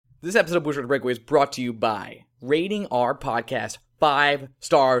This episode of Blueshirts Breakaway is brought to you by rating our podcast 5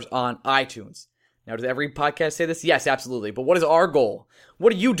 stars on iTunes. Now, does every podcast say this? Yes, absolutely. But what is our goal?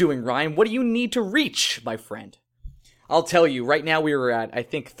 What are you doing, Ryan? What do you need to reach, my friend? I'll tell you, right now we were at, I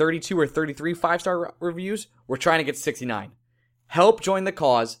think, 32 or 33 5-star reviews. We're trying to get 69. Help join the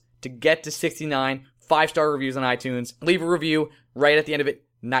cause to get to 69 5-star reviews on iTunes. Leave a review right at the end of it.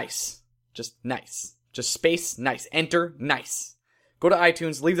 Nice. Just nice. Just space, nice. Enter, nice. Go to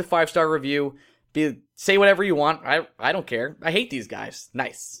iTunes, leave the 5-star review, say whatever you want. I don't care. I hate these guys.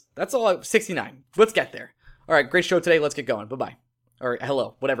 Nice. That's all. 69. Let's get there. All right, great show today. Let's get going. Bye-bye. Or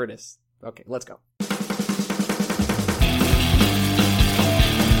hello, whatever it is. Okay, let's go.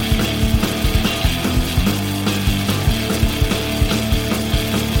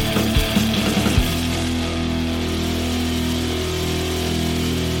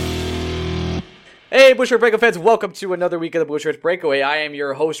 Hey, Blueshirts Breakaway fans, welcome to another week of the Blueshirts Breakaway. I am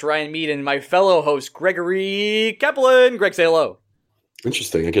your host, Ryan Mead, and my fellow host, Gregory Kaplan. Greg, say hello.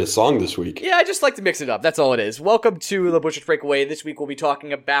 Interesting. I get a song this week. Yeah, I just like to mix it up. That's all it is. Welcome to the Blueshirts Breakaway. This week we'll be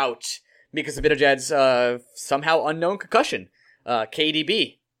talking about Mika Zibanejad's somehow unknown concussion,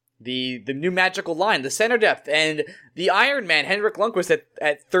 KDB, the new magical line, the center depth, and the Iron Man, Henrik Lundqvist,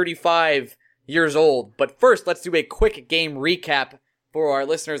 at 35 years old. But first, let's do a quick game recap for our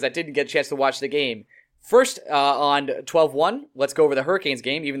listeners that didn't get a chance to watch the game. First, on 12-1, let's go over the Hurricanes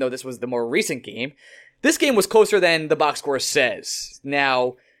game, even though this was the more recent game. This game was closer than the box score says.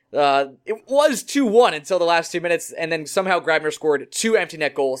 Now, it was 2-1 until the last 2 minutes, and then somehow Grabner scored 2 empty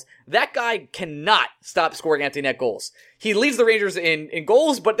net goals. That guy cannot stop scoring empty net goals. He leads the Rangers in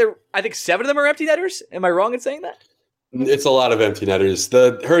goals, but I think 7 of them are empty netters. Am I wrong in saying that? It's a lot of empty netters.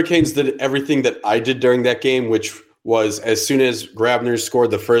 The Hurricanes did everything that I did during that game, which was as soon as Grabner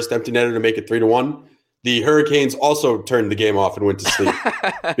scored the first empty netter to make it 3-1, the Hurricanes also turned the game off and went to sleep.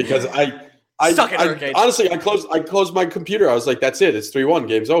 Because I honestly, I closed my computer. I was like, that's it. It's 3-1.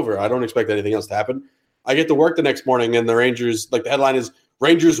 Game's over. I don't expect anything else to happen. I get to work the next morning and the Rangers, like the headline is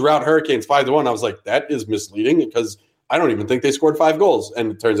Rangers rout Hurricanes 5-1. I was like, that is misleading because I don't even think they scored 5 goals.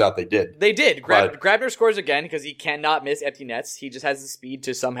 And it turns out they did. They did. Grabner scores again because he cannot miss empty nets. He just has the speed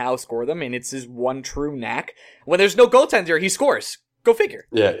to somehow score them, and it's his one true knack. When there's no goaltender, he scores. Go figure.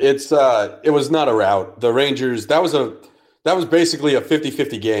 Yeah, it was not a rout. The Rangers, that was basically a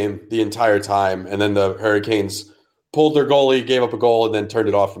 50-50 game the entire time, and then the Hurricanes pulled their goalie, gave up a goal, and then turned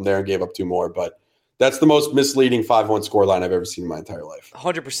it off from there and gave up 2 more. But that's the most misleading 5-1 scoreline I've ever seen in my entire life.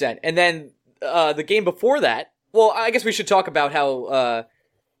 100%. And then the game before that, well, I guess we should talk about how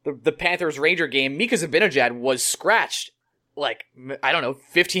the Panthers-Ranger game, Mika Zibanejad was scratched,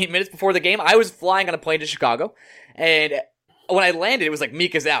 15 minutes before the game. I was flying on a plane to Chicago, and when I landed, it was like,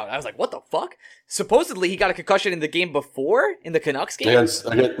 Mika's out. I was like, what the fuck? Supposedly, he got a concussion in the game before, in the Canucks game?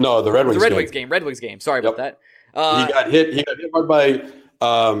 The Red Wings game. Red Wings game. Sorry about that. He got hit hard by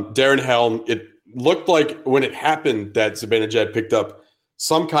Darren Helm. It looked like when it happened that Zibanejad picked up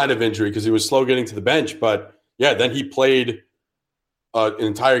some kind of injury because he was slow getting to the bench, but yeah, then he played an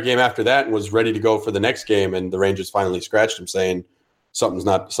entire game after that and was ready to go for the next game, and the Rangers finally scratched him, saying something's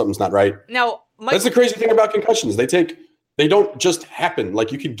not right. Now, that's the crazy thing about concussions. They don't just happen.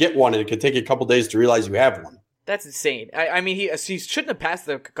 Like, you could get one, and it could take a couple days to realize you have one. That's insane. I mean, he shouldn't have passed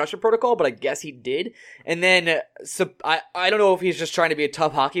the concussion protocol, but I guess he did. And then I don't know if he's just trying to be a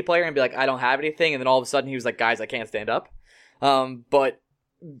tough hockey player and be like, I don't have anything, and then all of a sudden he was like, guys, I can't stand up. But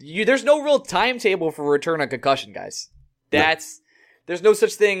there's no real timetable for return on concussion, guys. There's no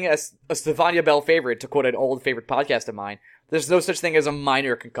such thing as a Stefania Bell favorite, to quote an old favorite podcast of mine. There's no such thing as a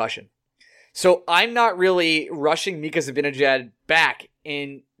minor concussion. So I'm not really rushing Mika Zibanejad back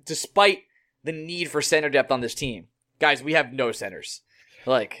despite the need for center depth on this team. Guys, we have no centers.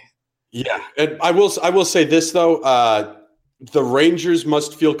 Yeah, and I will say this though, the Rangers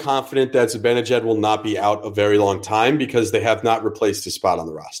must feel confident that Zibanejad will not be out a very long time because they have not replaced his spot on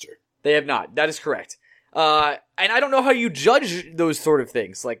the roster. They have not. That is correct. And I don't know how you judge those sort of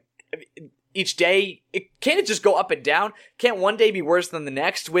things. Like, each day, can't it just go up and down? Can't one day be worse than the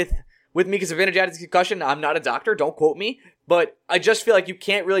next with Mika Zibanejad's concussion? I'm not a doctor. Don't quote me. But I just feel like you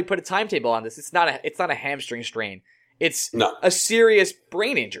can't really put a timetable on this. It's not a hamstring strain. It's a serious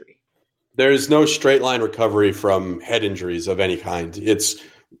brain injury. There's no straight line recovery from head injuries of any kind. It's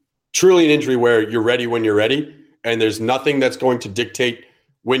truly an injury where you're ready when you're ready, and there's nothing that's going to dictate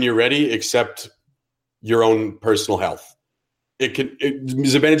when you're ready except your own personal health.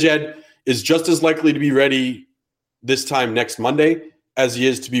 Zibanejad is just as likely to be ready this time next Monday as he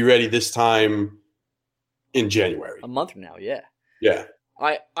is to be ready this time in January. A month from now, yeah. Yeah.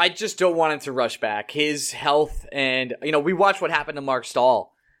 I just don't want him to rush back. His health and, we watched what happened to Mark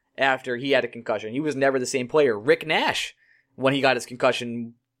Stahl. after he had a concussion. He was never the same player. Rick Nash, when he got his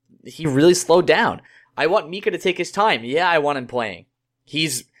concussion, he really slowed down. I want Mika to take his time. Yeah, I want him playing.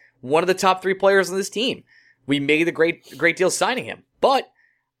 He's one of the top 3 players on this team. We made a great deal signing him, but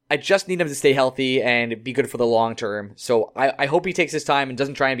I just need him to stay healthy and be good for the long term. So I hope he takes his time and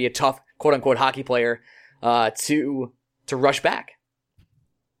doesn't try and be a tough, quote unquote, hockey player to rush back.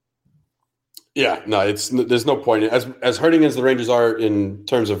 Yeah, no, there's no point. As hurting as the Rangers are in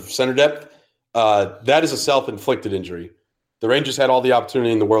terms of center depth, that is a self-inflicted injury. The Rangers had all the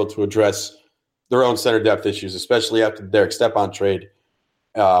opportunity in the world to address their own center depth issues, especially after the Derek Stepan trade,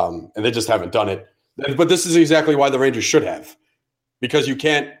 and they just haven't done it. But this is exactly why the Rangers should have, because you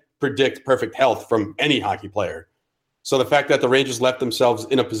can't predict perfect health from any hockey player. So the fact that the Rangers left themselves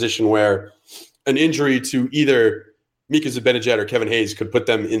in a position where an injury to either Mika Zibanejad or Kevin Hayes could put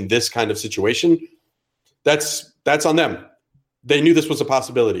them in this kind of situation, that's on them. They knew this was a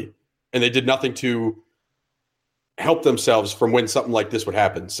possibility, and they did nothing to help themselves from when something like this would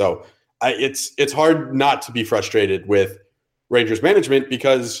happen. So it's hard not to be frustrated with Rangers management,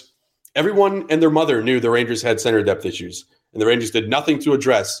 because everyone and their mother knew the Rangers had center depth issues, and the Rangers did nothing to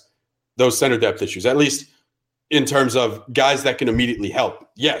address those center depth issues, at least in terms of guys that can immediately help.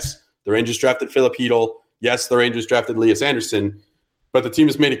 Yes, the Rangers drafted Philip Hedl. Yes, the Rangers drafted Elias Anderson, but the team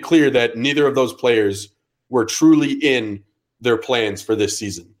has made it clear that neither of those players were truly in their plans for this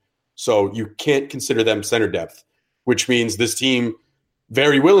season. So you can't consider them center depth, which means this team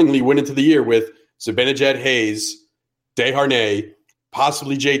very willingly went into the year with Zibanejad, Hayes, Desharnais,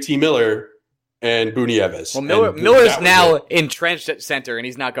 possibly JT Miller, and Bunieves. Well, Miller's now entrenched at center, and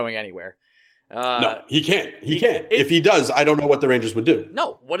he's not going anywhere. No, he can't. He can't. If he does, I don't know what the Rangers would do.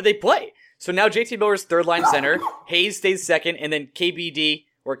 No, what do they play? So now JT Miller's third line center, Hayes stays second, and then KBD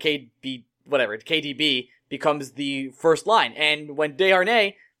or KDB becomes the first line. And when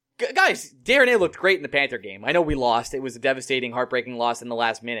Desharnais, guys, Desharnais looked great in the Panther game. I know we lost. It was a devastating, heartbreaking loss in the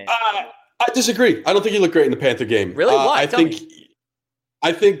last minute. I disagree. I don't think he looked great in the Panther game. Really? Why?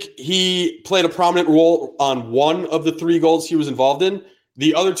 I think he played a prominent role on one of the 3 goals he was involved in.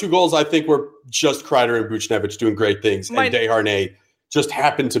 The other 2 goals, I think, were just Kreider and Buchnevich doing great things, and Desharnais just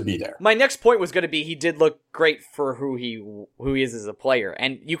happened to be there. My next point was going to be he did look great for who he is as a player,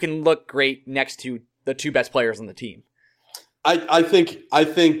 and you can look great next to the 2 best players on the team. I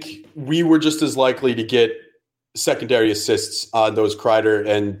think we were just as likely to get secondary assists on those Kreider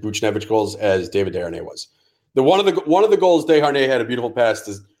and Buchnevich goals as David Desharnais was. One of the goals, Desharnais had a beautiful pass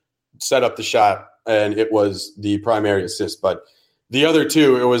to set up the shot, and it was the primary assist. But the other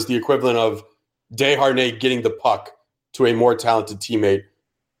 2, it was the equivalent of Desharnais getting the puck to a more talented teammate,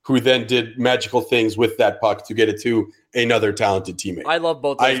 who then did magical things with that puck to get it to another talented teammate. I love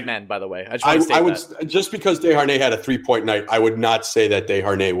both those men, by the way. I would just because Desharnais had a 3-point night, I would not say that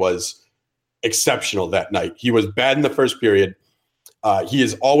Desharnais was exceptional that night. He was bad in the first period. He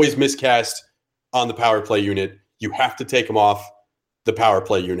is always miscast on the power play unit. You have to take him off the power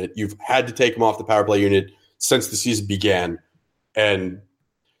play unit. You've had to take him off the power play unit since the season began. And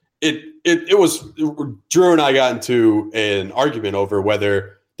it was, Drew and I got into an argument over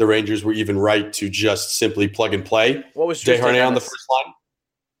whether the Rangers were even right to just simply plug and play. What was Desharnais on the first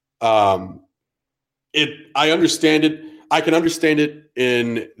line? I understand it. I can understand it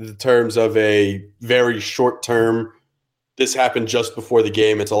in the terms of a very short term. This happened just before the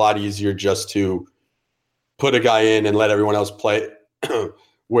game. It's a lot easier just to put a guy in and let everyone else play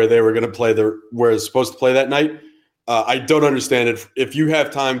where they were going to play where it's supposed to play that night. I don't understand it. If you have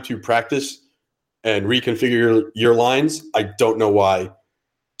time to practice and reconfigure your lines, I don't know why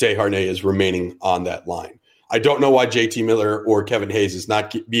Desharnais is remaining on that line. I don't know why JT Miller or Kevin Hayes is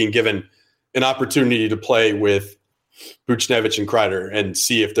not being given an opportunity to play with Buchnevich and Kreider and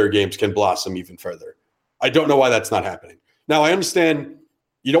see if their games can blossom even further. I don't know why that's not happening. Now, I understand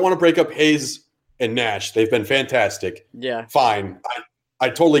you don't want to break up Hayes and Nash. They've been fantastic. Yeah. Fine. I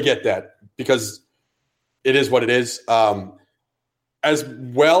totally get that, because it is what it is. As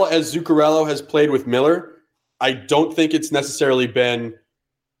well as Zuccarello has played with Miller, I don't think it's necessarily been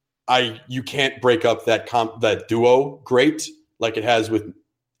you can't break up that duo great like it has with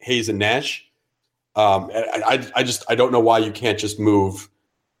Hayes and Nash. I don't know why you can't just move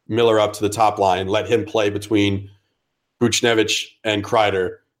Miller up to the top line, let him play between Buchnevich and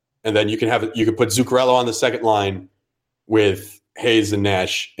Kreider, and then you can put Zuccarello on the second line with Hayes and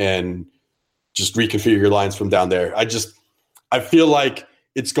Nash and just reconfigure your lines from down there. I feel like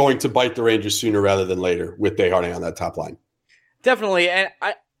it's going to bite the Rangers sooner rather than later with Desharnais on that top line. Definitely, and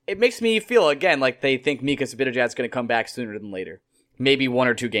it makes me feel again like they think Mika Zibanejad's going to come back sooner than later, maybe 1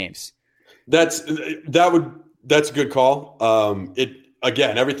 or 2 games. That's a good call.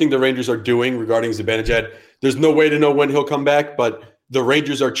 again, everything the Rangers are doing regarding Zibanejad, there's no way to know when he'll come back, but the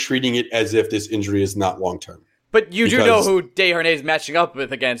Rangers are treating it as if this injury is not long-term. But you do know who Desharnais is matching up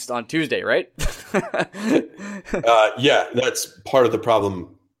with against on Tuesday, right? Yeah, that's part of the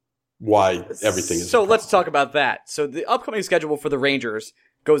problem why everything is. So let's talk about that. So the upcoming schedule for the Rangers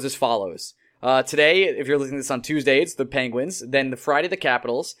goes as follows. Today, if you're listening to this on Tuesday, it's the Penguins. Then the Friday, the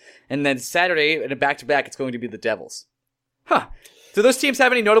Capitals. And then Saturday, in a back-to-back, it's going to be the Devils. Huh. Do those teams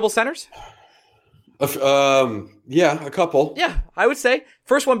have any notable centers? Yeah, a couple. Yeah, I would say.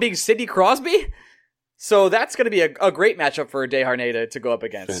 First one being Sidney Crosby. So that's going to be a great matchup for Desharnais to go up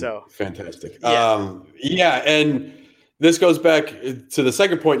against. Fantastic. Yeah. And this goes back to the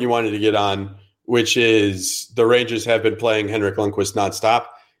second point you wanted to get on, which is the Rangers have been playing Henrik Lundqvist nonstop.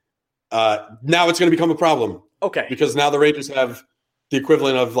 Now it's going to become a problem. Okay. Because now the Rangers have the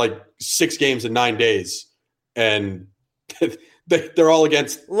equivalent of like 6 games in 9 days, and they're all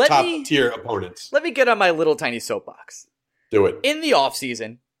against top-tier opponents. Let me get on my little tiny soapbox. Do it. In the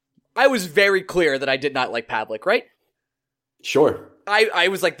offseason, I was very clear that I did not like Pavlik, right? Sure. I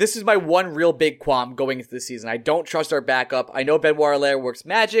was like, this is my one real big qualm going into this season. I don't trust our backup. I know Benoit Allaire works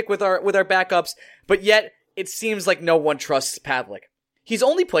magic with our backups, but yet it seems like no one trusts Pavlik. He's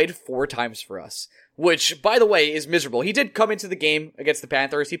only played 4 times for us, which, by the way, is miserable. He did come into the game against the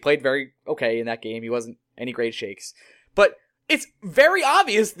Panthers. He played very okay in that game. He wasn't any great shakes. But it's very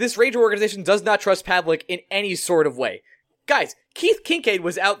obvious this Ranger organization does not trust Pavlik in any sort of way. Guys, Keith Kinkaid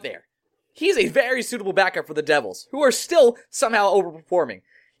was out there. He's a very suitable backup for the Devils, who are still somehow overperforming.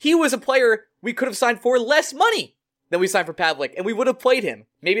 He was a player we could have signed for less money than we signed for Pavlik, and we would have played him.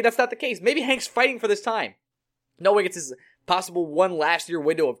 Maybe that's not the case. Maybe Hank's fighting for this time, knowing it's his possible one last year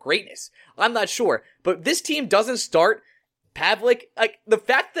window of greatness. I'm not sure. But this team doesn't start Pavlik. Like, the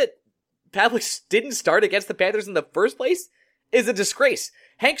fact that Pavlik didn't start against the Panthers in the first place is a disgrace.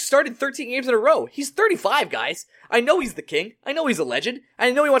 Hank started 13 games in a row. He's 35, guys. I know he's the king. I know he's a legend.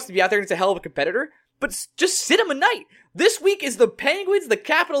 I know he wants to be out there and he's a hell of a competitor. But just sit him a night. This week is the Penguins, the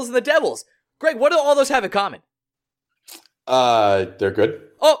Capitals, and the Devils. Greg, what do all those have in common? They're good.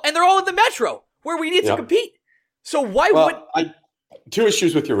 Oh, and they're all in the Metro, where we need to compete. So why would... 2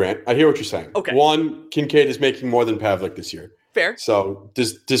 issues with your rant. I hear what you're saying. Okay. One, Kinkaid is making more than Pavlik this year. Fair. So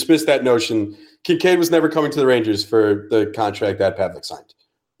dismiss that notion. Kinkaid was never coming to the Rangers for the contract that Pavlik signed.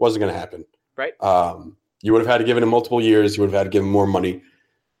 Wasn't going to happen. Right. You would have had to give him multiple years. You would have had to give him more money.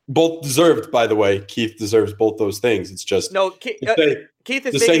 Both deserved, by the way. Keith deserves both those things. It's just Keith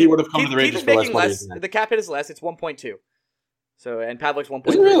to say he would have come to the Rangers for less money. The cap hit is less. It's 1.2. So and Pavlik's 1.3.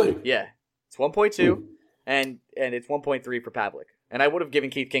 Is it really? Yeah, it's 1.2, and it's 1.3 for Pavlik. And I would have given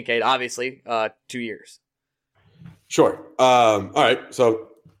Keith Kinkaid obviously 2 years. Sure. All right. So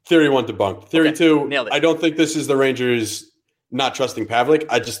theory 1 debunked. Theory 2. Nailed it. I don't think this is the Rangers not trusting Pavlik.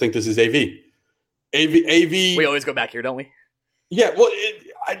 I just think this is AV. AV. We always go back here, don't we? Yeah, well,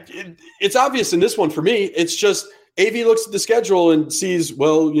 it's obvious in this one for me. It's just AV looks at the schedule and sees,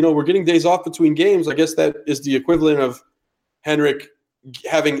 well, we're getting days off between games. I guess that is the equivalent of Henrik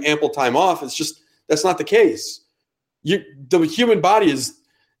having ample time off. It's just that's not the case. The human body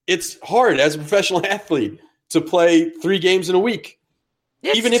it's hard as a professional athlete to play 3 games in a week,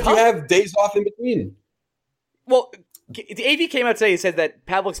 even if you have days off in between. Well, the AV came out today and said that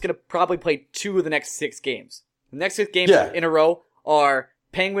Pavlik's going to probably play 2 of the next 6 games. The next 6 games in a row are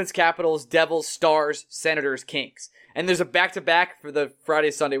Penguins, Capitals, Devils, Stars, Senators, Kings. And there's a back-to-back for the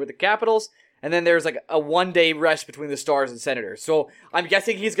Friday, Sunday with the Capitals, and then there's like a 1-day rest between the Stars and Senators. So I'm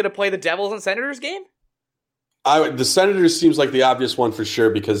guessing he's going to play the Devils and Senators game? The Senators seems like the obvious one for sure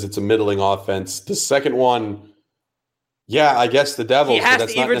because it's a middling offense. The second one, I guess the Devils, but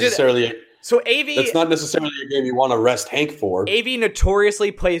that's not necessarily... So AV... That's not necessarily a game you want to rest Hank for. AV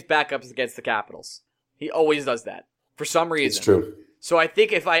notoriously plays backups against the Capitals. He always does that for some reason. It's true. So I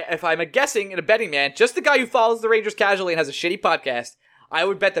think if I'm a guessing and a betting man, just the guy who follows the Rangers casually and has a shitty podcast, I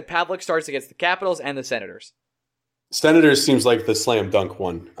would bet that Pavlik starts against the Capitals and the Senators. Senators seems like the slam dunk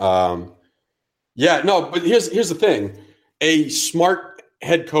one. But here's the thing. A smart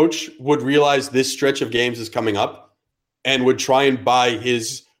head coach would realize this stretch of games is coming up and would try and buy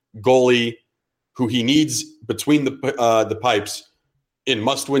his goalie who he needs between the pipes in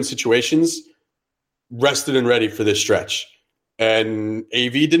must-win situations rested and ready for this stretch. And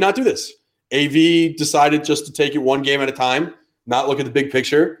AV did not do this. AV decided just to take it one game at a time, not look at the big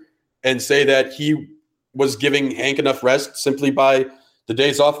picture, and say that he was giving Hank enough rest simply by the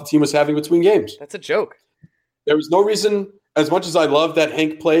days off the team was having between games. That's a joke. There was no reason, as much as I love that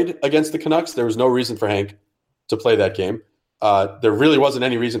Hank played against the Canucks, there was no reason for Hank to play that game. There really wasn't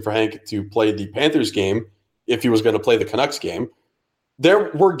any reason for Hank to play the Panthers game if he was going to play the Canucks game.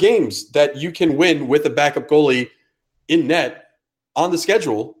 there were games that you can win with a backup goalie in net on the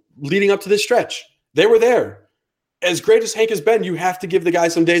schedule leading up to this stretch. They were there. As great as Hank has been, you have to give the guy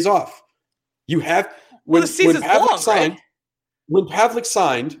some days off. You have when Pavlik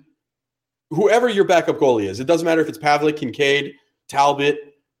signed, whoever your backup goalie is, it doesn't matter if it's Pavlik, Kincaid, Talbot.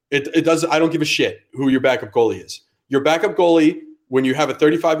 It does. I don't give a shit who your backup goalie is. Your backup goalie, when you have a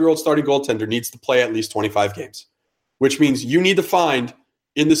 35-year-old starting goaltender, needs to play at least 25 games, which means you need to find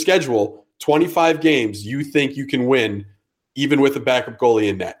in the schedule 25 games you think you can win even with a backup goalie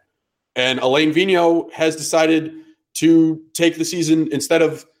in net. And Alain Vigneault has decided to take the season, instead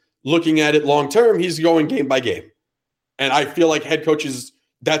of looking at it long term, he's going game by game. And I feel like head coaches,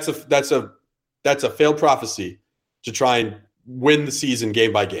 that's a failed prophecy to try and win the season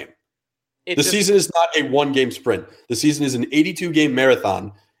game by game. Season is not a one-game sprint. The season is an 82-game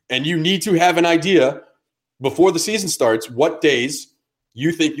marathon, and you need to have an idea before the season starts what days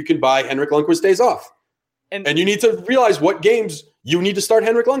you think you can buy Henrik Lundqvist days off. And you need to realize what games you need to start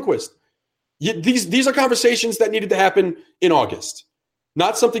Henrik Lundqvist. These are conversations that needed to happen in August,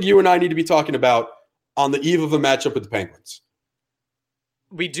 not something you and I need to be talking about on the eve of a matchup with the Penguins.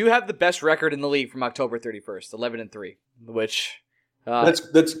 We do have the best record in the league from October 31st, 11-3, which and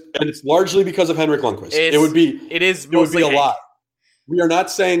it's largely because of Henrik Lundqvist. It would be a lot. We are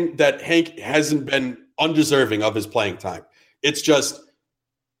not saying that Hank hasn't been undeserving of his playing time. It's just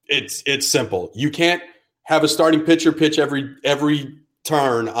it's simple. You can't have a starting pitcher pitch every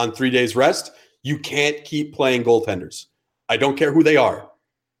turn on 3 days rest. You can't keep playing goaltenders. I don't care who they are.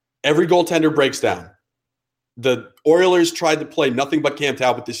 Every goaltender breaks down. The Oilers tried to play nothing but Cam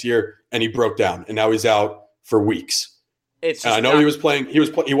Talbot this year, and he broke down, and now he's out for weeks. I know he was playing.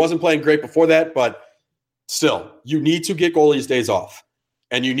 He wasn't playing great before that, but still, you need to get goalies days off,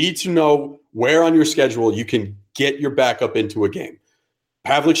 and you need to know where on your schedule you can get your backup into a game.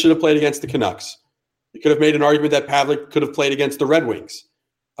 Pavlik should have played against the Canucks. You could have made an argument that Pavlik could have played against the Red Wings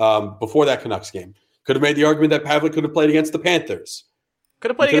before that Canucks game. Could have made the argument that Pavlik could have played against the Panthers. Could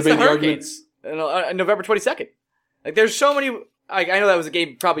have played against the Hurricanes on November 22nd. Like, there's so many. I know that was a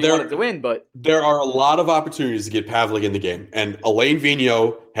game probably you wanted to win, but there are a lot of opportunities to get Pavlik in the game, and Alain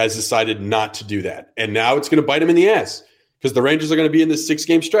Vigneault has decided not to do that. And now it's going to bite him in the ass because the Rangers are going to be in this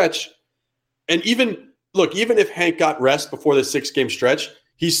 6-game stretch. And even if Hank got rest before the 6-game stretch,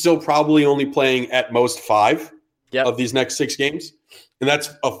 he's still probably only playing at most 5 of these next 6 games. And that's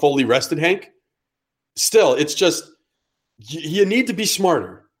a fully rested Hank. Still, it's just, you need to be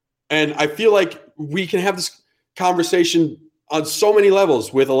smarter. And I feel like we can have this conversation on so many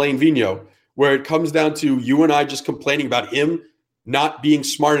levels with Alain Vigneault, where it comes down to you and I just complaining about him not being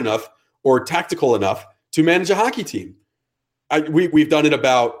smart enough or tactical enough to manage a hockey team. We've done it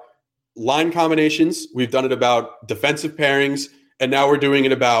about line combinations. We've done it about defensive pairings. And now we're doing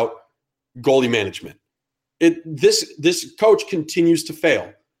it about goalie management. This coach continues to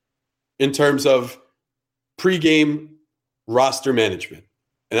fail in terms of pregame roster management.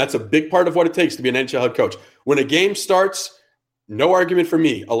 And that's a big part of what it takes to be an NHL head coach. When a game starts, no argument for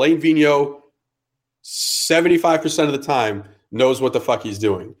me. Alain Vigneault, 75% of the time, knows what the fuck he's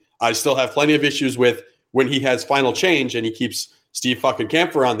doing. I still have plenty of issues with when he has final change and he keeps Steve fucking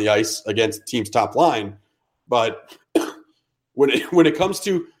Kampfer on the ice against the team's top line. But when it comes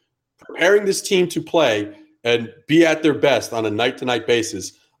to preparing this team to play and be at their best on a night-to-night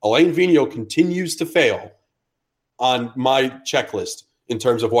basis, Alain Vigneault continues to fail on my checklist in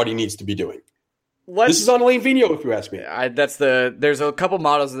terms of what he needs to be doing. This is on Alain Vigneault, if you ask me. There's a couple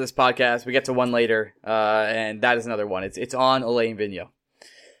models of this podcast. We get to one later, and that is another one. It's on Alain Vigneault.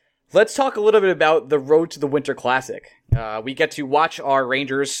 Let's talk a little bit about the road to the Winter Classic. We get to watch our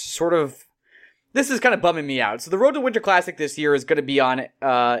Rangers sort of. This is kind of bumming me out. So the road to Winter Classic this year is going to be on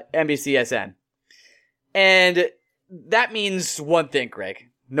NBCSN, and that means one thing, Greg: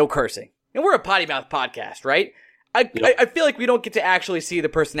 no cursing. And we're a potty mouth podcast, right? I feel like we don't get to actually see the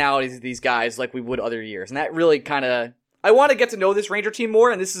personalities of these guys like we would other years. And that really kind of, I want to get to know this Ranger team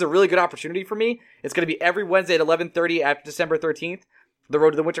more, and this is a really good opportunity for me. It's going to be every Wednesday at 11:30 after December 13th, the road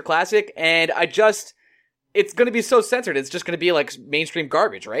to the Winter Classic. And it's going to be so censored. It's just going to be like mainstream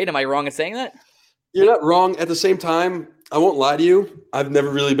garbage, right? Am I wrong in saying that? You're not wrong. At the same time, I won't lie to you. I've never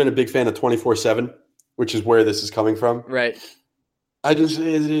really been a big fan of 24/7, which is where this is coming from. Right. It's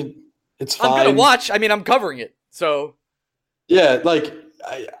fine. I'm going to watch. I mean, I'm covering it. So, yeah, like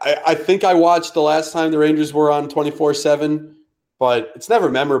I think I watched the last time the Rangers were on 24/7, but it's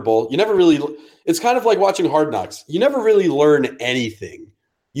never memorable. You never really. It's kind of like watching Hard Knocks. You never really learn anything.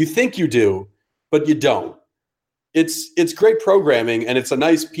 You think you do, but you don't. It's great programming, and it's a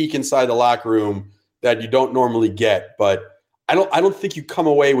nice peek inside the locker room that you don't normally get. But I don't think you come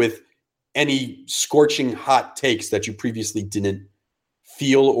away with any scorching hot takes that you previously didn't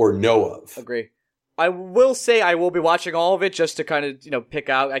feel or know of. Agree. I will say I will be watching all of it just to kind of, pick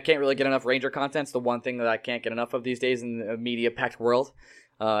out. I can't really get enough Ranger content. It's the one thing that I can't get enough of these days in a media-packed world.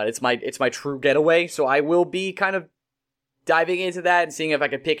 It's my true getaway, so I will be kind of diving into that and seeing if I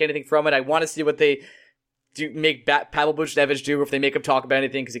can pick anything from it. I want to see what they do, make Pavel Buchnevich do, if they make him talk about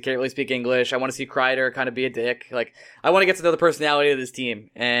anything, because he can't really speak English. I want to see Kreider kind of be a dick. Like, I want to get to know the personality of this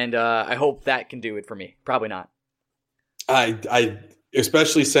team, and I hope that can do it for me. Probably not. I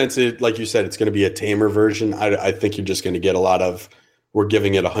especially since it, like you said, it's going to be a tamer version. I think you're just going to get a lot of, we're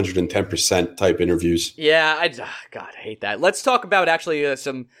giving it 110% type interviews. Yeah, God, I hate that. Let's talk about actually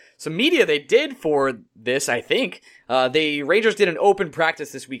some media they did for this, I think. The Rangers did an open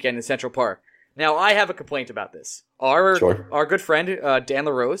practice this weekend in Central Park. Now, I have a complaint about this. Our good friend, Dan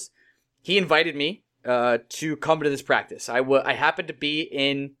LaRose, he invited me to come to this practice. I happened to be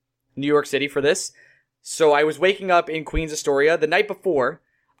in New York City for this. So I was waking up in Queens, Astoria the night before.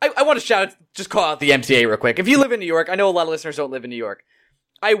 I want to just call out the MTA real quick. If you live in New York, I know a lot of listeners don't live in New York.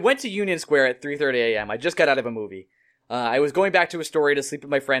 I went to Union Square at 3:30 a.m. I just got out of a movie. I was going back to Astoria to sleep at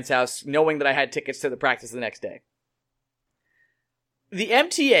my friend's house, knowing that I had tickets to the practice the next day. The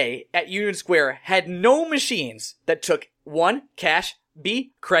MTA at Union Square had no machines that took 1, cash,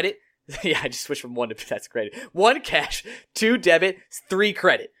 B, credit. Yeah, I just switched from 1 to that's credit. 1, cash, 2, debit, 3,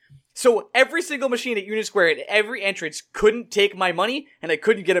 credit. So every single machine at Union Square at every entrance couldn't take my money, and I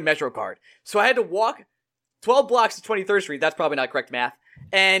couldn't get a Metro card. So I had to walk 12 blocks to 23rd Street. That's probably not correct math.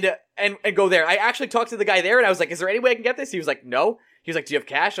 And go there. I actually talked to the guy there, and I was like, is there any way I can get this? He was like, no. He was like, do you have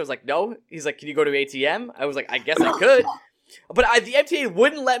cash? I was like, no. He's like, can you go to ATM? I was like, I guess I could. But the MTA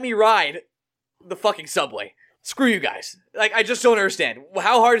wouldn't let me ride the fucking subway. Screw you guys. Like, I just don't understand.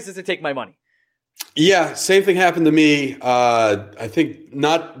 How hard is this to take my money? Yeah, same thing happened to me. I think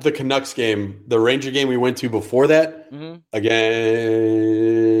not the Canucks game, the Ranger game we went to before that. Mm-hmm.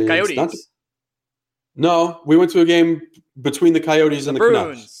 Again, Coyotes. No, we went to a game between the Coyotes and the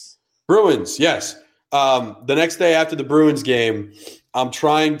Canucks. Bruins, yes. The next day after the Bruins game, I'm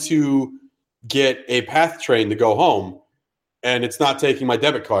trying to get a PATH train to go home, and it's not taking my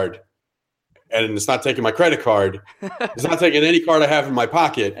debit card. And it's not taking my credit card. It's not taking any card I have in my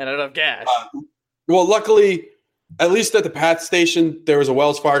pocket. And I don't have cash. Well, luckily, at least at the PATH station, there was a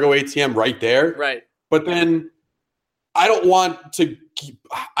Wells Fargo ATM right there. Right. But then I didn't want to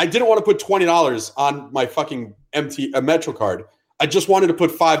put $20 on my fucking Metro card. I just wanted to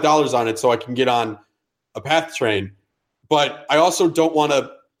put $5 on it so I can get on a PATH train. But I also don't want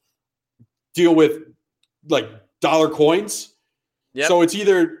to deal with like dollar coins. Yep. So it's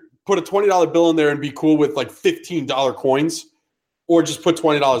either put a $20 bill in there and be cool with like $15 coins, or just put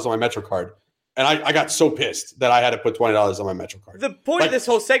 $20 on my Metro card. And I got so pissed that I had to put $20 on my Metro card. The point of this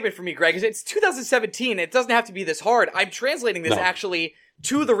whole segment for me, Greg, is it's 2017. It doesn't have to be this hard. I'm translating this actually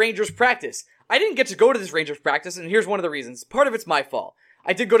to the Rangers practice. I didn't get to go to this Rangers practice, and here's one of the reasons. Part of it's my fault.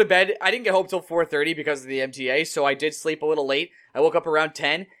 I did go to bed. I didn't get home till 4:30 because of the MTA, so I did sleep a little late. I woke up around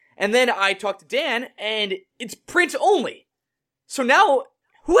 10, and then I talked to Dan, and it's print only. So now,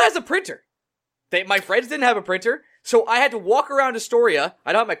 who has a printer? My friends didn't have a printer, so I had to walk around Astoria.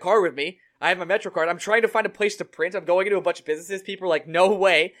 I don't have my car with me. I have my Metro card. I'm trying to find a place to print. I'm going into a bunch of businesses. People are like, no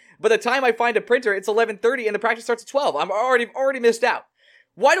way. By the time I find a printer, it's 11:30 and the practice starts at 12. I'm already missed out.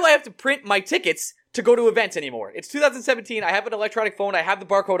 Why do I have to print my tickets to go to events anymore? It's 2017. I have an electronic phone. I have the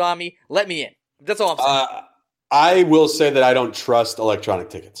barcode on me. Let me in. That's all I'm saying. I will say that I don't trust electronic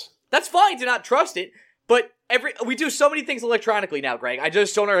tickets. That's fine to not trust it, but we do so many things electronically now, Greg. I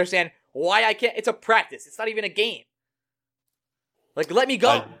just don't understand why I can't. It's a practice. It's not even a game. Like, let me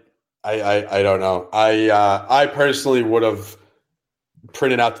go. I don't know. I personally would have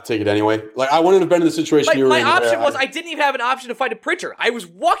printed out the ticket anyway. Like, I wouldn't have been in the situation you were in. My option was I didn't even have an option to find a printer. I was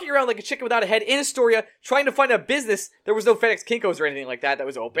walking around like a chicken without a head in Astoria trying to find a business. There was no FedEx Kinko's or anything like that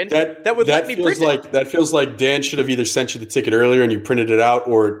was open. That would let me print it. That feels like Dan should have either sent you the ticket earlier and you printed it out,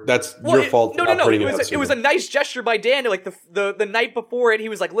 or that's your fault. No. It was a nice gesture by Dan. Like the night before it, he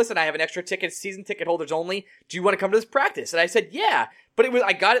was like, "Listen, I have an extra ticket, season ticket holders only. Do you want to come to this practice?" And I said, "Yeah." But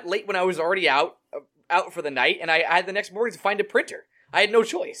I got it late when I was already out for the night, and I had the next morning to find a printer. I had no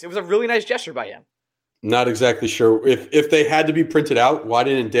choice. It was a really nice gesture by him. Not exactly sure. If they had to be printed out, why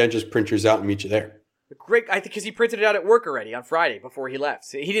didn't Dan just print yours out and meet you there? Great, I think because he printed it out at work already on Friday before he left.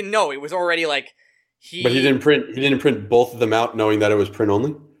 So he didn't know. It was already like But he didn't print both of them out knowing that it was print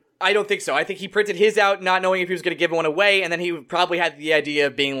only? I don't think so. I think he printed his out not knowing if he was going to give one away, and then he probably had the idea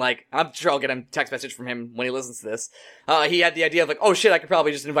of being like, I'm sure I'll get a text message from him when he listens to this. He had the idea of like, oh shit, I could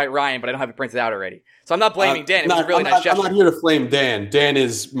probably just invite Ryan, but I don't have it printed out already. So I'm not blaming Dan. It was a really nice gesture. I'm not here to flame Dan. Dan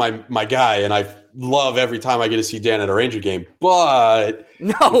is my guy, and I love every time I get to see Dan at a Ranger game. But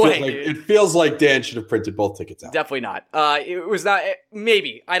it feels like Dan should have printed both tickets out. Definitely not. It was not.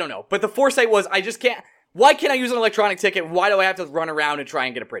 Maybe, I don't know. But the foresight was, I just can't. Why can't I use an electronic ticket? Why do I have to run around and try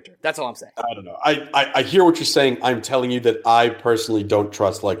and get a printer? That's all I'm saying. I don't know. I hear what you're saying. I'm telling you that I personally don't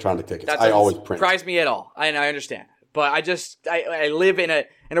trust electronic tickets. I always print. Surprise me at all. I understand. But I live in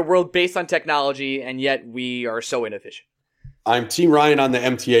a world based on technology, and yet we are so inefficient. I'm Team Ryan on the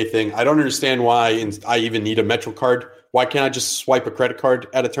MTA thing. I don't understand why I even need a Metro card. Why can't I just swipe a credit card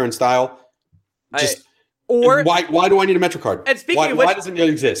at a turnstile? Why do I need a Metro card? And speaking of which, why doesn't it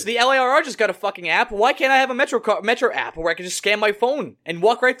exist? The LARR just got a fucking app. Why can't I have a Metro app where I can just scan my phone and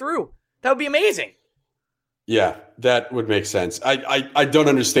walk right through? That would be amazing. Yeah, that would make sense. I don't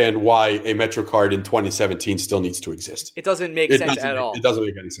understand why a Metro card in 2017 still needs to exist. It doesn't make sense at all. It doesn't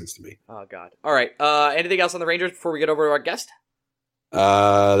make any sense to me. Oh, God. All right. Anything else on the Rangers before we get over to our guest?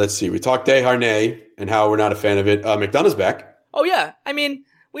 Let's see. We talked Desharnais and how we're not a fan of it. McDonough's back. Oh, yeah. I mean,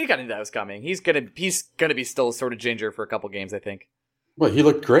 we kind of knew that was coming. He's gonna be still sort of ginger for a couple games, I think. Well, he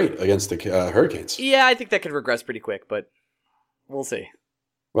looked great against the Hurricanes. Yeah, I think that could regress pretty quick, but we'll see.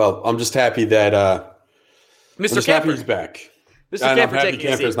 Well, I'm just happy that Mr. Camper's back. Mr. Camper I'm happy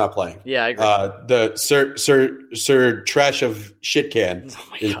Camper's not playing. Yeah, I agree. The Sir Trash of Shit Can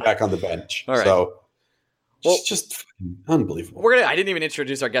is back on the bench. All right. So it's just unbelievable. I didn't even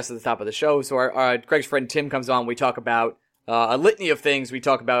introduce our guest at the top of the show. So our Greg's friend Tim comes on. We talk about a litany of things. We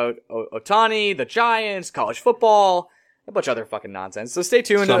talk about Ohtani, the Giants, college football, a bunch of other fucking nonsense. So stay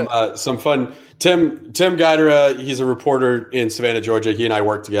tuned. Some fun. Tim Guidera, he's a reporter in Savannah, Georgia. He and I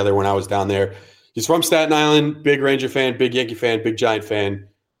worked together when I was down there. He's from Staten Island, big Ranger fan, big Yankee fan, big Giant fan.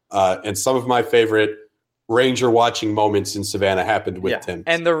 And some of my favorite Ranger watching moments in Savannah happened with Tim.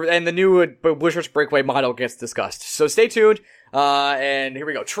 And the new Blueshirts Breakaway model gets discussed. So stay tuned. And here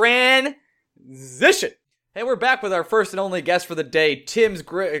we go. Transition. And we're back with our first and only guest for the day, Tim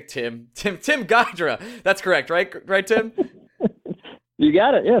Guidera. That's correct, right, Tim? You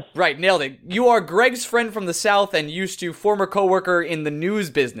got it, yes. Right, nailed it. You are Greg's friend from the South and used to former coworker in the news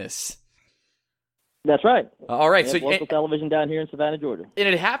business. That's right. All right. So local television down here in Savannah, Georgia. And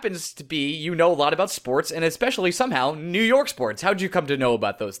it happens to be you know a lot about sports, and especially somehow New York sports. How'd you come to know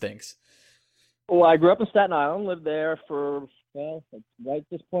about those things? Well, I grew up in Staten Island, lived there for, right at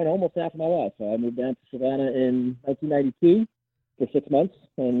this point, almost half of my life. I moved down to Savannah in 1992 for 6 months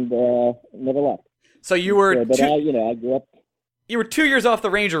and never left. So you were I grew up. You were 2 years off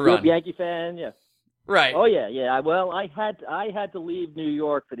the Ranger run. Yankee fan, yeah. Right. Oh yeah. Well, I had to leave New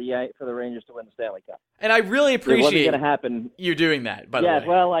York for the Rangers to win the Stanley Cup. And I really appreciate it wasn't going to happen. You doing that. By the way. Yeah.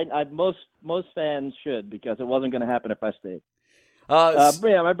 Well, most fans should, because it wasn't going to happen if I stayed.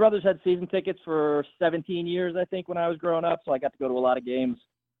 My brothers had season tickets for 17 years, I think, when I was growing up, so I got to go to a lot of games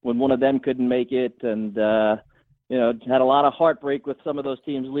when one of them couldn't make it, and had a lot of heartbreak with some of those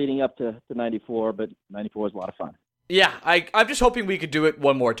teams leading up to 94, but 94 was a lot of fun. Yeah, I'm just hoping we could do it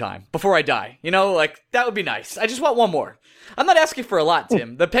one more time before I die. That would be nice. I just want one more. I'm not asking for a lot,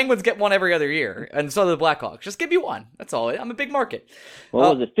 Tim. The Penguins get one every other year, and so do the Blackhawks. Just give me one. That's all. I'm a big market.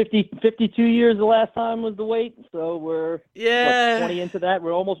 What was it, 52 years the last time was the wait? So we're 20 into that.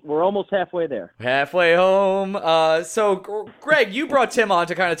 We're almost halfway there. Halfway home. So, Greg, you brought Tim on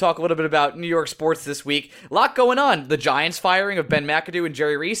to kind of talk a little bit about New York sports this week. A lot going on. The Giants firing of Ben McAdoo and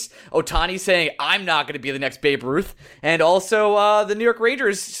Jerry Reese. Ohtani saying, I'm not going to be the next Babe Ruth. And also the New York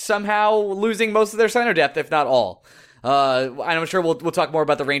Rangers somehow losing most of their center depth, if not all. And I'm sure we'll talk more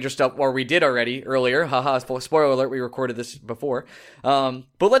about the Ranger stuff, or we did already earlier. Haha, spoiler alert, we recorded this before. But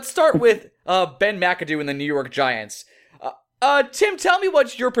let's start with Ben McAdoo and the New York Giants. Tim, tell me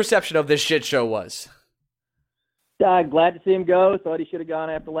what your perception of this shit show was. Glad to see him go. Thought he should have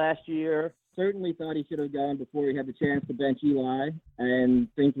gone after last year. Certainly thought he should have gone before he had the chance to bench Eli, and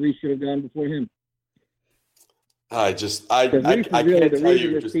think Reese should have gone before him. I can't tell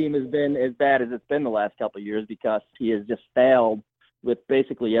you. This team has been as bad as it's been the last couple of years because he has just failed with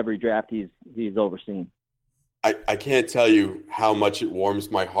basically every draft he's overseen. I can't tell you how much it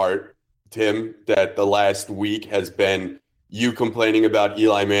warms my heart, Tim, that the last week has been you complaining about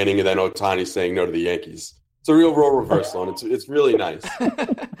Eli Manning and then Ohtani saying no to the Yankees. It's a real role reversal, and it's really nice.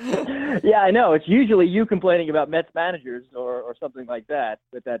 Yeah, I know. It's usually you complaining about Mets managers or something like that,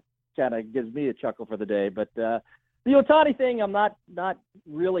 but that kind of gives me a chuckle for the day. But The Ohtani thing, I'm not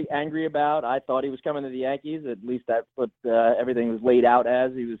really angry about. I thought he was coming to the Yankees. At least that's what everything was laid out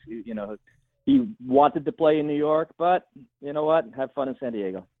as. He wanted to play in New York, but you know what? Have fun in San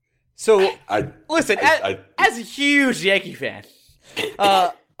Diego. So, listen, as a huge Yankee fan,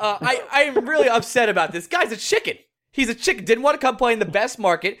 I'm really upset about this. Guy's a chicken. He's a chicken. Didn't want to come play in the best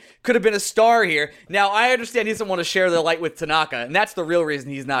market. Could have been a star here. Now, I understand he doesn't want to share the light with Tanaka, and that's the real reason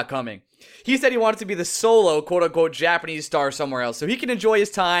he's not coming. He said he wanted to be the solo, quote-unquote, Japanese star somewhere else, so he can enjoy his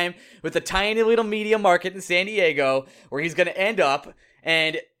time with the tiny little media market in San Diego, where he's going to end up.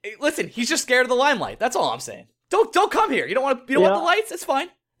 And listen, he's just scared of the limelight. That's all I'm saying. Don't come here. You don't want the lights? It's fine.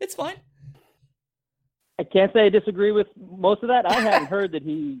 It's fine. I can't say I disagree with most of that. I haven't heard that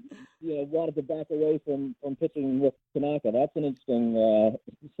he wanted to back away from pitching with Tanaka. That's an interesting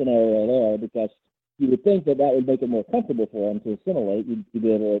scenario there, because you would think that would make it more comfortable for him to assimilate. You'd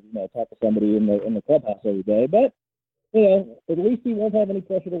be able to talk to somebody in the clubhouse every day. But at least he won't have any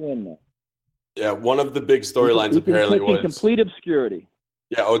pressure to win now. Yeah, one of the big storylines apparently was complete obscurity.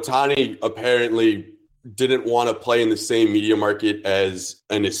 Yeah, Ohtani apparently didn't want to play in the same media market as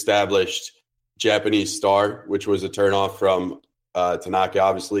an established Japanese star, which was a turnoff from Tanaka,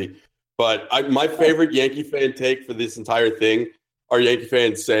 obviously. But my favorite Yankee fan take for this entire thing are Yankee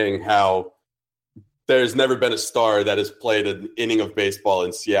fans saying how there's never been a star that has played an inning of baseball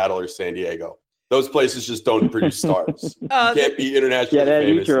in Seattle or San Diego. Those places just don't produce stars. You can't be internationally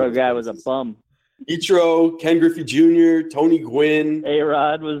famous. Yeah, that Ichiro guy was a bum. Ichiro, Ken Griffey Jr., Tony Gwynn.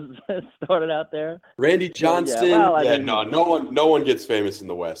 A-Rod was started out there. Randy Johnston. No one gets famous in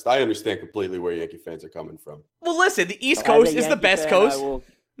the West. I understand completely where Yankee fans are coming from. Well, listen, the East Coast is the best coast.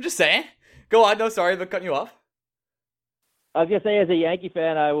 I'm just saying. Go on. No, sorry, but cutting you off. I was going to say, as a Yankee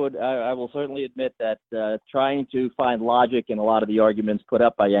fan, I will certainly admit that trying to find logic in a lot of the arguments put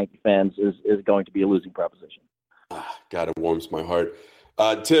up by Yankee fans is going to be a losing proposition. God, it warms my heart.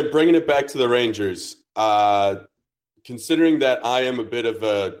 Tim, bringing it back to the Rangers, considering that I am a bit of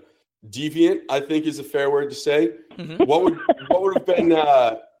a deviant, I think is a fair word to say. Mm-hmm. What would have been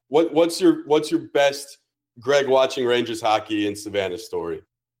what's your best Greg watching Rangers hockey in Savannah story?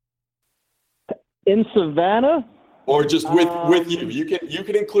 In Savannah? Or just with you. You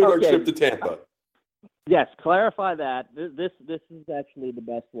can include our trip to Tampa. Yes, clarify that. This is actually the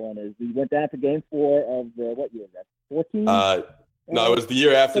best one. Is we went down to Game 4 of what year was that? 14? No, it was the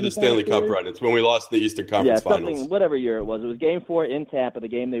year after the Stanley Cup run. It's when we lost the Eastern Conference Finals. Whatever year it was. It was Game 4 in Tampa, the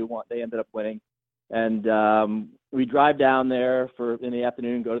game they won. They ended up winning. And we drive down there in the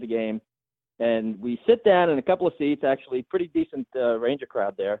afternoon, go to the game. And we sit down in a couple of seats, actually pretty decent Ranger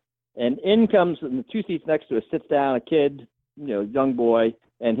crowd there. And in comes, in the two seats next to us, sits down a kid, young boy,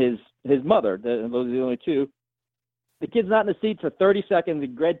 and his mother. Those are the only two. The kid's not in the seat for 30 seconds,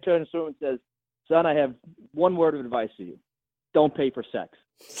 and Greg turns to him and says, "Son, I have one word of advice for you. Don't pay for sex."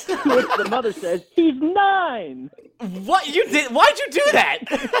 Which the mother says, "He's 9." What you did? Why'd you do that?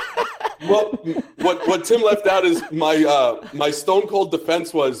 Well, what Tim left out is my stone cold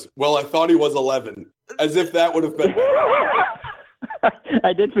defense was, well, I thought he was 11, as if that would have been.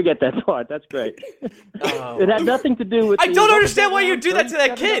 I did forget that part. That's great. It had nothing to do with. I don't understand why you do that to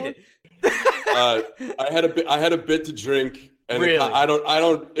that kid. I had a bit to drink, and really? I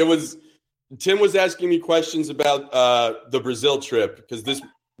don't. It was. Tim was asking me questions about the Brazil trip, because this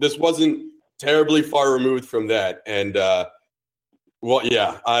wasn't terribly far removed from that, and that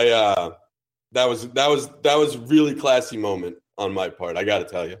was really classy moment on my part. I got to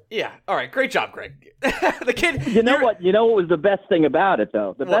tell you. Yeah. All right. Great job, Greg. The kid. You know what was the best thing about it,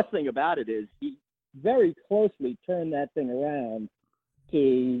 though? The best thing about it is he very closely turned that thing around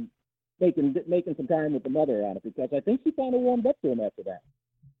to making some time with the mother on it, because I think she kind of warmed up to him after that.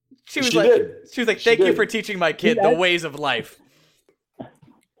 She was like, "Thank you for teaching my kid the ways of life."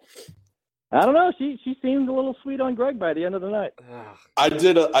 I don't know. She seemed a little sweet on Greg by the end of the night. I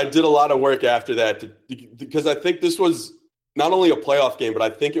did a lot of work after that because I think this was not only a playoff game, but I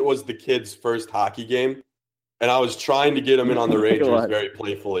think it was the kid's first hockey game, and I was trying to get him in on the Rangers very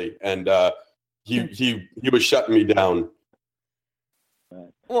playfully, and he was shutting me down.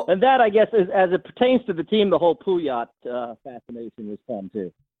 Well, and that, I guess, is, as it pertains to the team, the whole Pouliot fascination was fun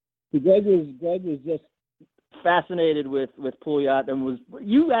too. Greg was just fascinated with Pouliot, and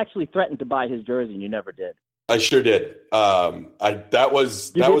you actually threatened to buy his jersey, and you never did. I sure did. That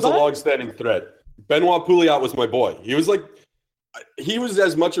was a long-standing threat. Benoit Pouliot was my boy. He was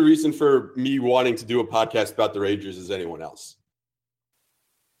as much a reason for me wanting to do a podcast about the Rangers as anyone else.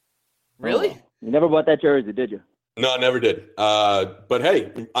 Really? You never bought that jersey, did you? No, I never did. But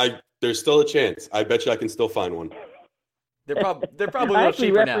hey, there's still a chance. I bet you I can still find one. They're probably a I little actually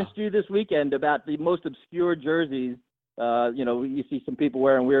cheaper now. referenced you this weekend about the most obscure jerseys. You see some people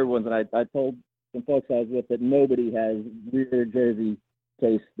wearing weird ones, and I told some folks I was with that nobody has weirder jersey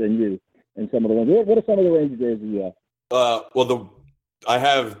taste than you. And some of the ones. What are some of the Ranger jerseys you have? I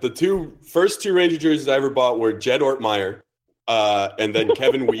have the first two Ranger jerseys I ever bought were Jed Ortmeyer, and then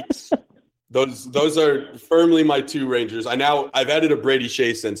Kevin Weeks. Those are firmly my two Rangers. I've added a Brady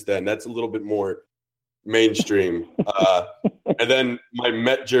Shea since then. That's a little bit more mainstream. And then my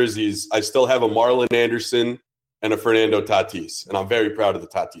Met jerseys, I still have a Marlon Anderson and a Fernando Tatis, and I'm very proud of the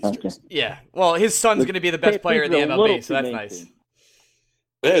Tatis jersey. Yeah, well, his son's going to be the best player in the MLB, so that's nice.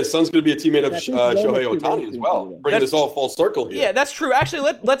 Yeah, his son's going to be a teammate of Shohei Ohtani as well. Bringing this all full circle here. Yeah, that's true.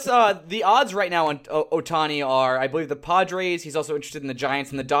 Actually, let's the odds right now on Ohtani are, I believe, the Padres. He's also interested in the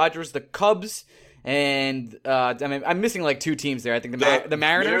Giants and the Dodgers, the Cubs, and I'm missing like two teams there. I think the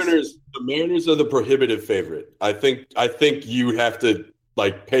Mariners. The Mariners are the prohibitive favorite. I think you have to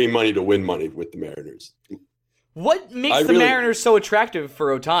like pay money to win money with the Mariners. What makes the Mariners so attractive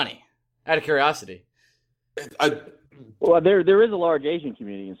for Ohtani? Out of curiosity. Well, there is a large Asian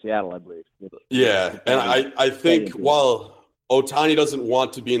community in Seattle, I believe. Yeah, and I think while Ohtani doesn't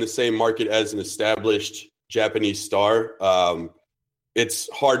want to be in the same market as an established Japanese star, it's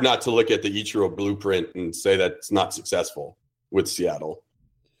hard not to look at the Ichiro blueprint and say that it's not successful with Seattle.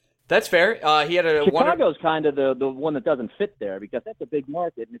 That's fair. He had a Chicago's kind of the one that doesn't fit there because that's a big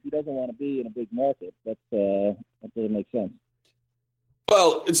market, and if he doesn't want to be in a big market, that doesn't make sense.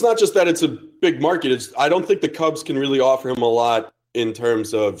 Well, it's not just that it's a big market. I don't think the Cubs can really offer him a lot in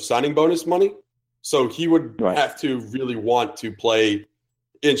terms of signing bonus money. So he would have to really want to play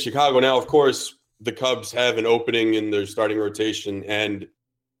in Chicago. Now, of course, the Cubs have an opening in their starting rotation, and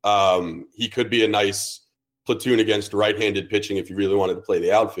he could be a nice platoon against right-handed pitching if you really wanted to play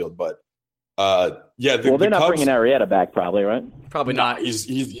the outfield. But they're not Cubs, bringing Arrieta back, probably, right? Probably not.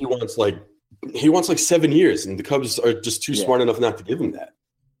 He wants like 7 years, and the Cubs are just too smart enough not to give him that.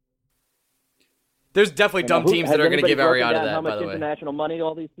 There's definitely dumb teams that are going to give Arrieta that. How much by the way, international money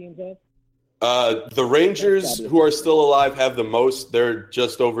all these teams have? The Rangers, who are still alive, have the most. They're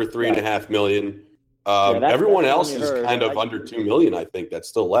just over $3.5 million. Everyone else is kind of under $2 million. I think that's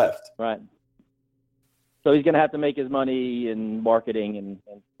still left. Right. So he's going to have to make his money in marketing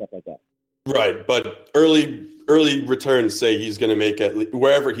and stuff like that. Right, but early returns say he's going to make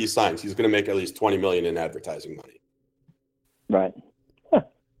wherever he signs, he's going to make at least $20 million in advertising money. Right.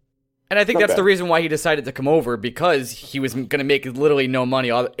 And I think that's the reason why he decided to come over, because he was going to make literally no money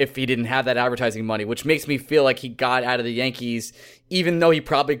if he didn't have that advertising money, which makes me feel like he got out of the Yankees, even though he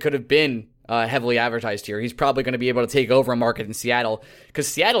probably could have been heavily advertised here. He's probably going to be able to take over a market in Seattle, because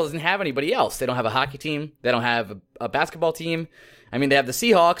Seattle doesn't have anybody else. They don't have a hockey team. They don't have a basketball team. I mean, they have the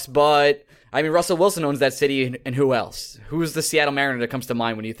Seahawks, but I mean, Russell Wilson owns that city, and who else? Who's the Seattle Mariner that comes to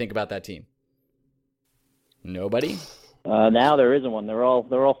mind when you think about that team? Nobody? Now there isn't one. They're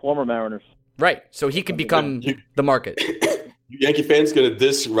all former Mariners. Right. So he could become the market. You Yankee fans going to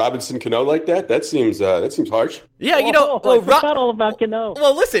diss Robinson Cano like that? That seems harsh. Yeah, it's not all about Cano.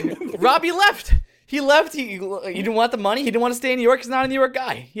 Well, listen, Robbie left. He left. He didn't want the money. He didn't want to stay in New York. He's not a New York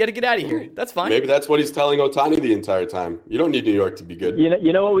guy. He had to get out of here. That's fine. Maybe that's what he's telling Ohtani the entire time. You don't need New York to be good.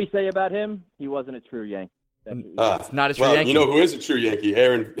 You know what we say about him? He wasn't a true Yankee. It's not a true Yankee. You know who is a true Yankee?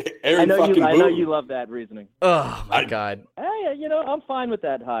 Aaron I know fucking I Boone. know you love that reasoning. Oh my God. Hey, I'm fine with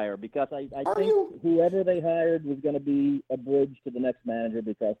that hire, because I think whoever they hired was going to be a bridge to the next manager,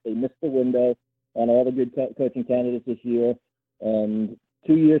 because they missed the window on all the good coaching candidates this year. And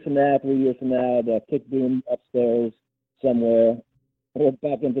 2 years from now, 3 years from now, they'll kick Boone upstairs somewhere, or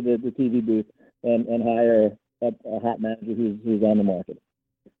back into the TV booth and hire a hot manager who's on the market.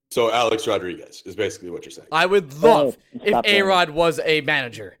 So Alex Rodriguez is basically what you're saying. I would love if A-Rod was a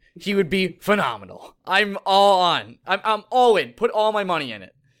manager. He would be phenomenal. I'm all on. I'm all in. Put all my money in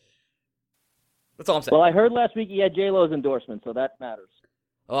it. That's all I'm saying. Well, I heard last week he had J-Lo's endorsement, so that matters.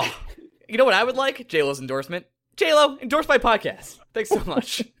 Oh, you know what I would like? J-Lo's endorsement. J-Lo, endorse my podcast. Thanks so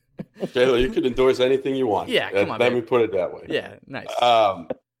much. J-Lo, you could endorse anything you want. Yeah, come on, let me put it that way. Yeah, nice.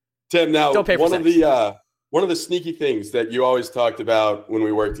 Tim, now Don't pay for one of the sneaky things that you always talked about when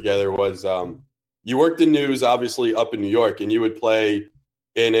we worked together was you worked in news, obviously, up in New York, and you would play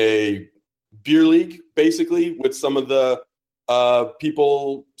in a beer league, basically, with some of the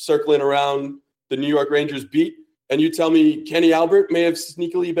people circling around the New York Rangers beat. And you tell me Kenny Albert may have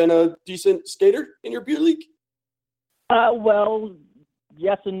sneakily been a decent skater in your beer league? Well,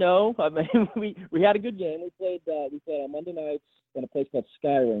 yes and no. I mean, we had a good game. We played on Monday nights in a place called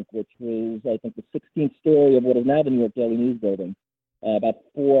Skyrink, which was, I think, the 16th story of what is now the New York Daily News building, about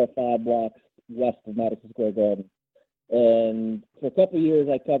 4 or 5 blocks west of Madison Square Garden. And for a couple of years,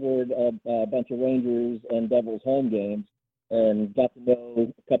 I covered a bunch of Rangers and Devils home games and got to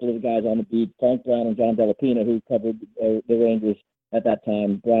know a couple of the guys on the beat, Frank Brown and John Delapina, who covered the Rangers at that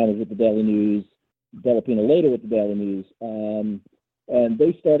time. Brown was with the Daily News, Delapina later with the Daily News. And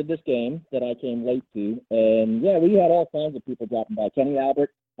they started this game that I came late to. And, yeah, we had all kinds of people dropping by. Kenny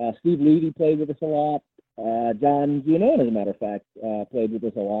Albert, Steve Levy played with us a lot. John Giannone, as a matter of fact, played with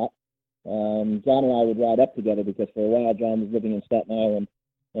us a lot. John and I would ride up together because for a while John was living in Staten Island,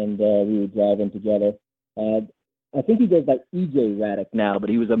 and we would drive in together. I think he goes by E.J. Raddick now, but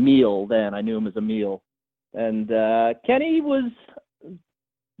he was Emil then. I knew him as Emil. And Kenny was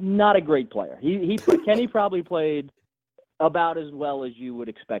not a great player. Kenny probably played about as well as you would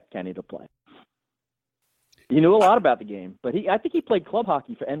expect Kenny to play. He knew a lot about the game, but I think he played club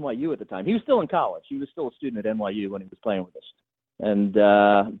hockey for NYU at the time. He was still in college. He was still a student at NYU when he was playing with us. And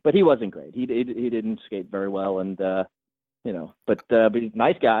but he wasn't great. He didn't skate very well, and but he's a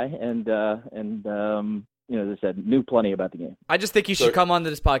nice guy, and as I said, knew plenty about the game. I just think he should come onto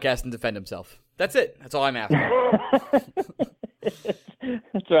this podcast and defend himself. That's it. That's all I'm asking.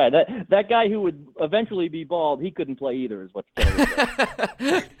 That's right. That guy who would eventually be bald, he couldn't play either, is what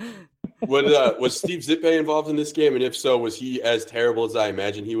the Was Steve Zippe involved in this game, and if so, was he as terrible as I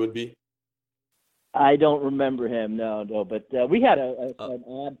imagine he would be? I don't remember him, no. But we had an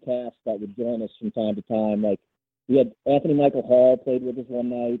odd cast that would join us from time to time. Like we had Anthony Michael Hall played with us one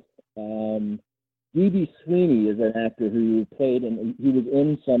night. D.B. Sweeney is an actor who played he was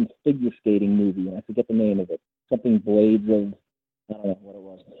in some figure skating movie, and I forget the name of it. Something Blades of, I don't know what it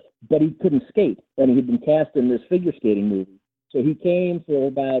was. But he couldn't skate, and he'd been cast in this figure skating movie. So he came for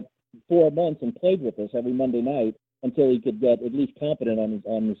about 4 months and played with us every Monday night until he could get at least competent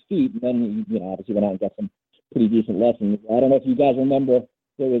on his feet. And then he, obviously went out and got some pretty decent lessons. I don't know if you guys remember,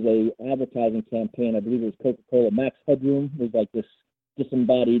 there was a advertising campaign. I believe it was Coca-Cola. Max Headroom was like this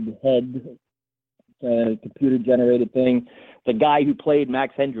disembodied head, computer-generated thing. The guy who played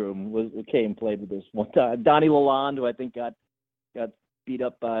Max Headroom played with this one time. Donnie Lalonde, who I think got beat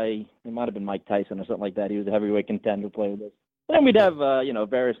up by, it might have been Mike Tyson or something like that. He was a heavyweight contender who played with us. Then we'd have,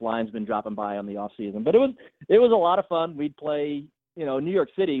 various linesmen dropping by on the off season, but it was a lot of fun. We'd play, New York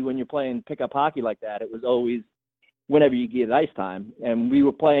City, when you're playing pickup hockey like that, it was always whenever you get ice time. And we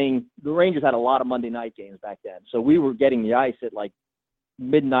were playing, the Rangers had a lot of Monday night games back then. So we were getting the ice at like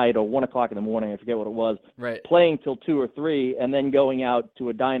midnight or 1 o'clock in the morning. I forget what it was. Right. Playing till 2 or 3 and then going out to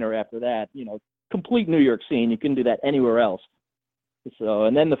a diner after that, complete New York scene. You couldn't do that anywhere else. So,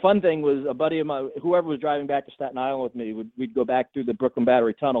 and then the fun thing was a buddy of mine, whoever was driving back to Staten Island with me, we'd go back through the Brooklyn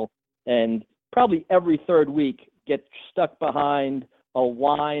Battery Tunnel and probably every third week get stuck behind a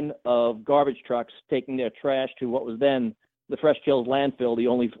line of garbage trucks taking their trash to what was then the Fresh Kills landfill, the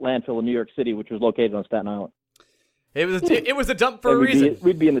only landfill in New York City, which was located on Staten Island. It was a dump for a reason.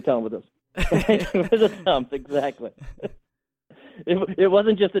 We'd be in the tunnel with us. It was a dump, exactly. It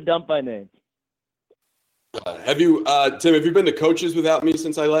wasn't just a dump by name. Tim, have you been to Coaches without me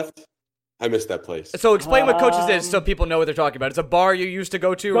since I left? I missed that place. So explain what Coaches is so people know what they're talking about. It's a bar you used to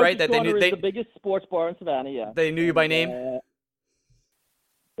go to, Coach's right? That Corner is the biggest sports bar in Savannah, yeah. They knew you by name?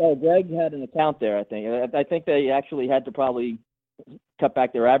 Greg had an account there, I think. I think they actually had to probably cut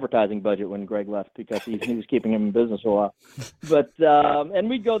back their advertising budget when Greg left because he was keeping him in business for a while. But and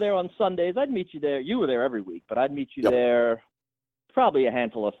we'd go there on Sundays. I'd meet you there. You were there every week, but I'd meet you there probably a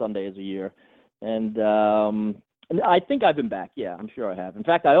handful of Sundays a year. And I think I've been back. Yeah, I'm sure I have. In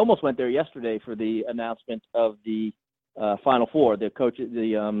fact, I almost went there yesterday for the announcement of the Final Four, the college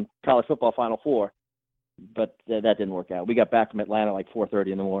football Final Four. But that didn't work out. We got back from Atlanta like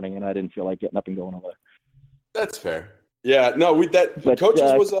 4:30 in the morning, and I didn't feel like getting up and going over there. That's fair. Yeah, no,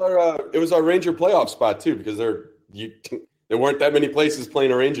 Coaches was our Ranger playoff spot too, because there weren't that many places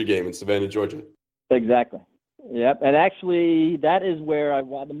playing a Ranger game in Savannah, Georgia. Exactly. Yep, and actually, that is where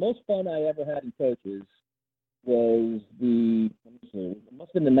the most fun I ever had in Coaches was it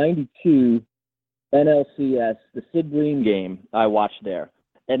must have been the '92 NLCS, the Sid Green game I watched there.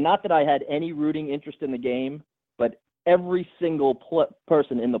 And not that I had any rooting interest in the game, but every single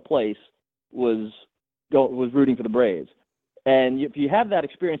person in the place was rooting for the Braves. And if you have that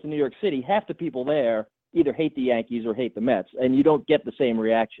experience in New York City, half the people there either hate the Yankees or hate the Mets, and you don't get the same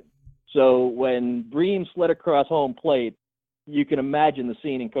reaction. So when Bream slid across home plate, you can imagine the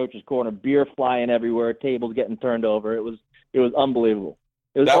scene in Coach's Corner, beer flying everywhere, tables getting turned over. It was unbelievable.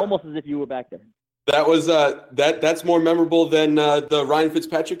 It was almost as if you were back there. That was that's more memorable than the Ryan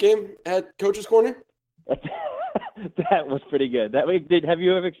Fitzpatrick game at Coach's Corner? That was pretty good. Have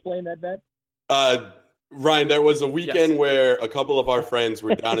you ever explained that, Ben? Ryan, there was a weekend Yes. where a couple of our friends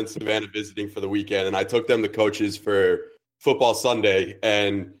were down in Savannah visiting for the weekend, and I took them to Coaches for Football Sunday,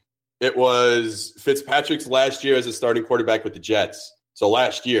 and it was Fitzpatrick's last year as a starting quarterback with the Jets. So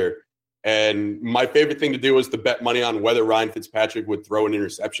last year. And my favorite thing to do was to bet money on whether Ryan Fitzpatrick would throw an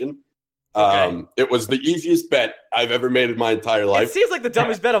interception. Okay. It was the easiest bet I've ever made in my entire life. It seems like the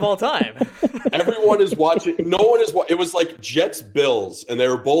dumbest bet of all time. Everyone is watching. No one is. It was like Jets Bills, and they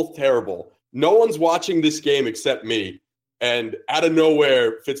were both terrible. No one's watching this game except me. And out of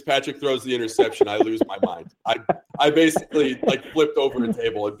nowhere, Fitzpatrick throws the interception. I lose my mind. I basically like flipped over a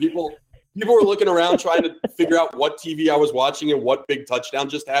table, and people were looking around trying to figure out what TV I was watching and what big touchdown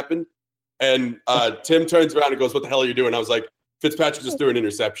just happened. And Tim turns around and goes, "What the hell are you doing?" I was like, "Fitzpatrick just threw an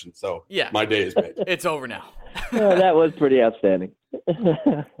interception." So yeah, my day is made. It's over now. Oh, that was pretty outstanding.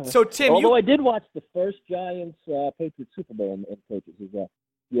 So Tim, although I did watch the first Giants Patriots Super Bowl in Coaches as well.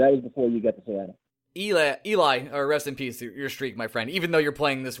 Yeah, that was before you got to Savannah. Eli, or rest in peace, your streak, my friend. Even though you're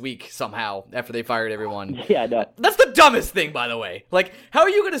playing this week somehow after they fired everyone. Yeah, I know. That's the dumbest thing, by the way. Like, how are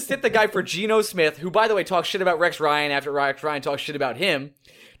you going to sit the guy for Geno Smith, who, by the way, talks shit about Rex Ryan after Rex Ryan talks shit about him,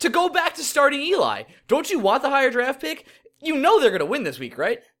 to go back to starting Eli? Don't you want the higher draft pick? You know they're going to win this week,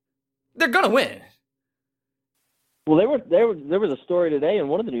 right? They're going to win. Well, there was a story today in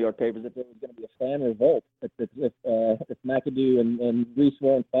one of the New York papers that there was going to be a fan revolt if McAdoo and Reese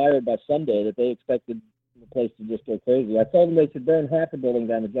weren't fired by Sunday, that they expected the place to just go crazy. I told them they should burn half the building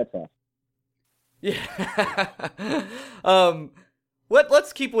down the Jets off. Yeah.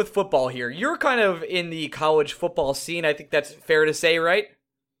 Let's keep with football here. You're kind of in the college football scene. I think that's fair to say, right?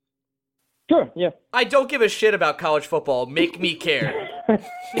 Sure, yeah. I don't give a shit about college football. Make me care.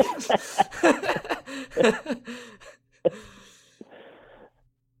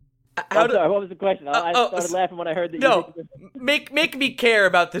 Sorry, what was the question? I started laughing when I heard that. No, make me care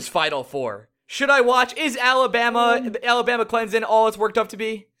about this Final Four. Should I watch? Is Alabama Clemson all it's worked up to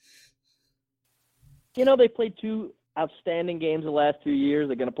be? You know, they played two outstanding games the last 2 years.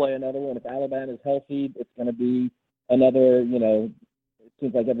 They're going to play another one. If Alabama is healthy, it's going to be another, it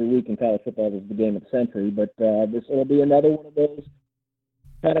seems like every week in college football is the game of the century. But this will be another one of those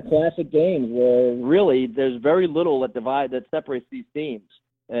kind of classic games where really there's very little that separates these teams.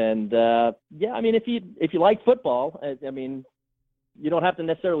 And, if you like football, you don't have to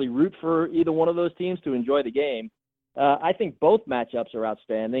necessarily root for either one of those teams to enjoy the game. I think both matchups are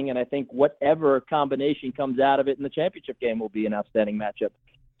outstanding, and I think whatever combination comes out of it in the championship game will be an outstanding matchup.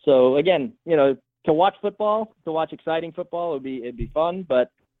 So, again, to watch football, to watch exciting football, it'd be fun.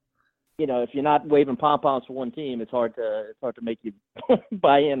 But, if you're not waving pom-poms for one team, it's hard to make you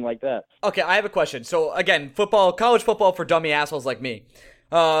buy in like that. Okay, I have a question. So, again, college football for dummy assholes like me.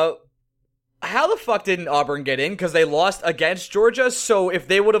 How the fuck didn't Auburn get in? Because they lost against Georgia. So if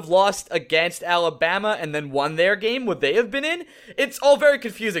they would have lost against Alabama and then won their game, would they have been in? It's all very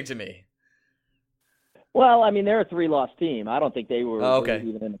confusing to me. Well, they're a 3-loss team. I don't think they were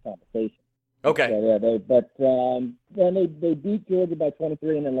even in the conversation. Okay. So, they beat Georgia by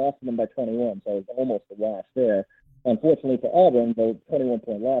 23 and then lost to them by 21. So it was almost a loss there. Unfortunately for Auburn, the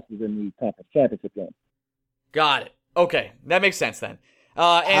 21-point loss was in the conference championship game. Got it. Okay, that makes sense then.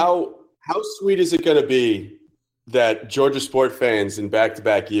 How sweet is it going to be that Georgia sport fans in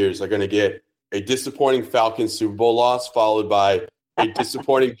back-to-back years are going to get a disappointing Falcons Super Bowl loss followed by a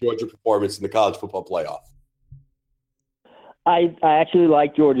disappointing Georgia performance in the college football playoff? I actually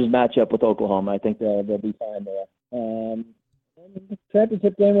like Georgia's matchup with Oklahoma. I think they'll be fine there. The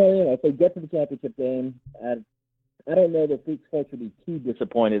championship game, if they get to the championship game, I don't know that these folks would be too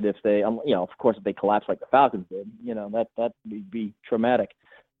disappointed if they, of course, if they collapse like the Falcons did. That would be traumatic.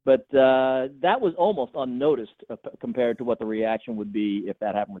 But that was almost unnoticed compared to what the reaction would be if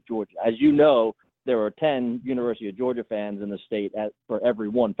that happened with Georgia. As you know, there are 10 University of Georgia fans in the state for every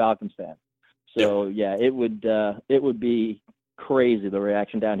one Falcons fan. So yeah, it would be crazy, the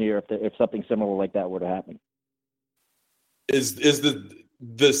reaction down here if something similar like that were to happen. Is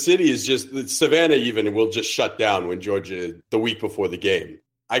the city is just Savannah even will just shut down when Georgia the week before the game.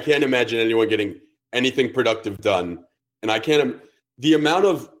 I can't imagine anyone getting anything productive done, and the amount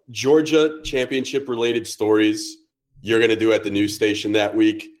of Georgia championship related stories you're going to do at the news station that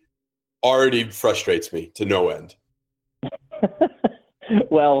week already frustrates me to no end.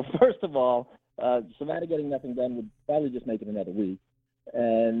 Well, first of all, Savannah getting nothing done would probably just make it another week.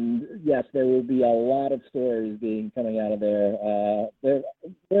 And yes, there will be a lot of stories coming out of there. We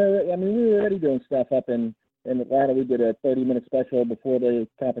were already doing stuff up in Atlanta. We did a 30-minute special before the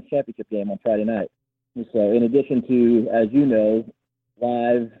conference championship game on Friday night. And so in addition to, as you know,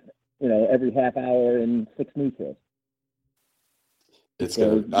 live, every half hour in 6 news shows. It's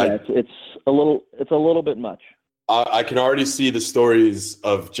So, gonna. it's a little bit much. I can already see the stories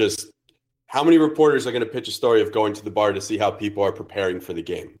of just how many reporters are going to pitch a story of going to the bar to see how people are preparing for the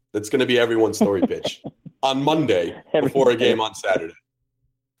game. That's going to be everyone's story pitch on Monday before a game on Saturday.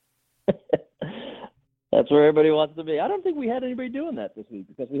 That's where everybody wants to be. I don't think we had anybody doing that this week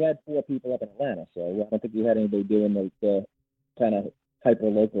because we had 4 people up in Atlanta, so I don't think we had anybody doing the kind of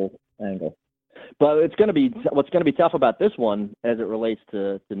hyper-local angle. But what's going to be tough about this one as it relates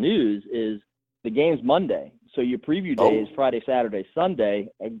to news is the game's Monday. So your preview days, Friday, Saturday, Sunday,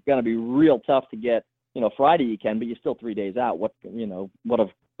 are going to be real tough to get. Friday you can, but you're still 3 days out. What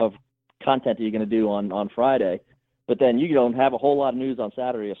of content are you going to do on Friday? But then you don't have a whole lot of news on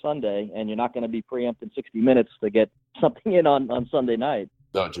Saturday or Sunday, and you're not going to be preempting 60 minutes to get something in on Sunday night.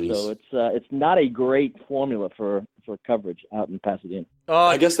 Oh, geez. So it's not a great formula for coverage out in Pasadena.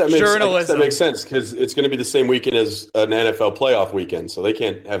 I guess that makes sense because it's going to be the same weekend as an NFL playoff weekend, so they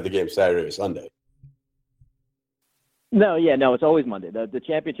can't have the game Saturday or Sunday. No, it's always Monday. The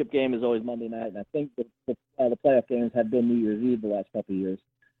championship game is always Monday night, and I think the playoff games have been New Year's Eve the last couple of years.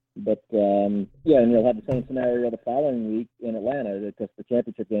 But, and you'll have the same scenario the following week in Atlanta because the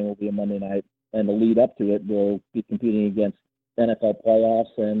championship game will be a Monday night, and the lead up to it will be competing against NFL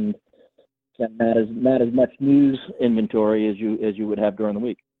playoffs and not as much news inventory as you would have during the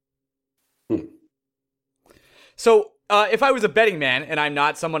week. So if I was a betting man, and I'm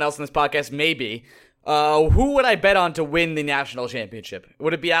not, someone else in this podcast may be, who would I bet on to win the national championship?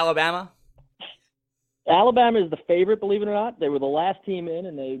 Would it be Alabama? Alabama is the favorite, believe it or not. They were the last team in,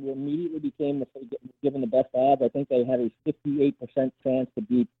 and they immediately became given the best odds. I think they have a 58% chance to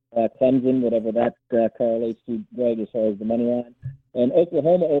beat Clemson, whatever that correlates to, Greg, as far as the money line. And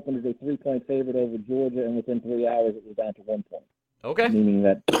Oklahoma opened as a 3-point favorite over Georgia, and within 3 hours it was down to 1 point. Okay. Meaning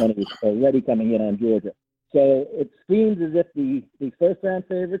that money was already coming in on Georgia. So it seems as if the first-round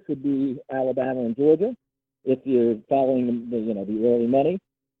favorites would be Alabama and Georgia, if you're following the early money.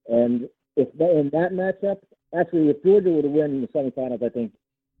 And if in that matchup, actually, if Georgia were to win in the semifinals, I think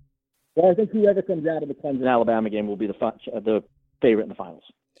whoever comes out of the Clemson-Alabama game will be the favorite in the finals.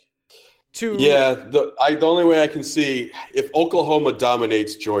 The only way I can see if Oklahoma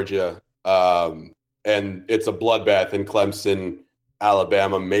dominates Georgia and it's a bloodbath in Clemson,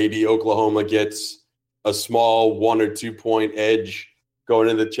 Alabama, maybe Oklahoma gets a small 1 or 2 point edge going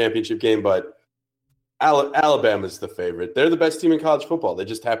into the championship game, but Alabama's the favorite. They're the best team in college football. They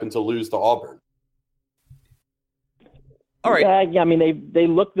just happen to lose to Auburn. All right. I mean, they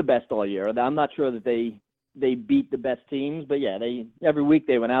look the best all year. I'm not sure that they beat the best teams, but every week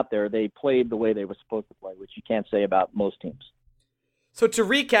they went out there, they played the way they were supposed to play, which you can't say about most teams. So to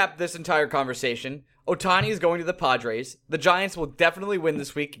recap this entire conversation, Ohtani is going to the Padres. The Giants will definitely win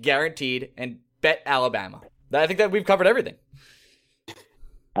this week, guaranteed, and bet Alabama. I think that we've covered everything.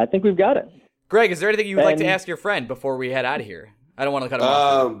 I think we've got it. Greg, is there anything you would like to ask your friend before we head out of here? I don't want to cut him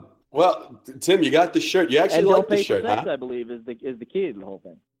off. Well, Tim, you got the shirt. You actually like the shirt, sex, huh? I believe is the key to the whole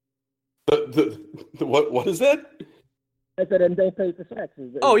thing. What is that? I said, and don't pay for sex.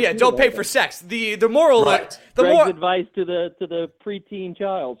 Don't pay for sex. The moral, right. Greg's advice to the preteen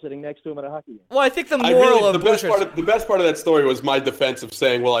child sitting next to him at a hockey game. Well, I think the best part of that story was my defense of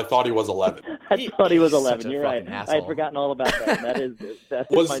saying, "Well, I thought he was 11." I thought he was 11. Such a You're right. asshole. I had forgotten all about that.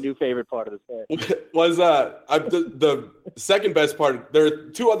 That's my new favorite part of the story. Was the second best part? There are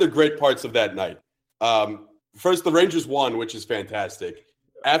 2 other great parts of that night. First, the Rangers won, which is fantastic.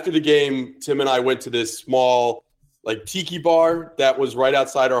 After the game, Tim and I went to this small tiki bar that was right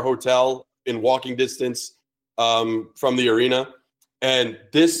outside our hotel in walking distance from the arena. And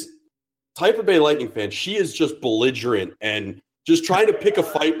this Tampa Bay Lightning fan, she is just belligerent and just trying to pick a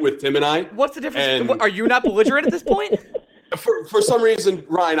fight with Tim and I. What's the difference? Are you not belligerent at this point? For some reason,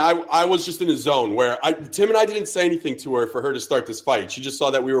 Ryan, I was just in a zone where Tim and I didn't say anything to her for her to start this fight. She just saw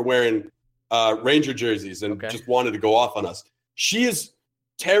that we were wearing Ranger jerseys and just wanted to go off on us. She is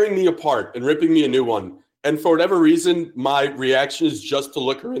tearing me apart and ripping me a new one. And for whatever reason, my reaction is just to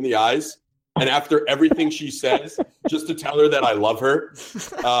look her in the eyes. And after everything she says, just to tell her that I love her.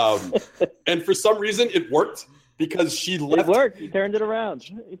 And for some reason, it worked because she left. It worked. He turned it around.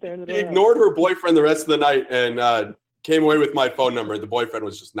 She ignored her boyfriend the rest of the night and came away with my phone number. The boyfriend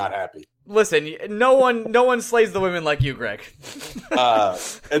was just not happy. Listen, no one slays the women like you, Greg.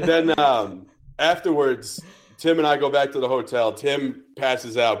 And then afterwards, Tim and I go back to the hotel. Tim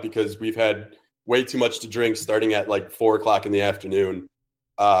passes out because we've had way too much to drink starting at 4:00 in the afternoon.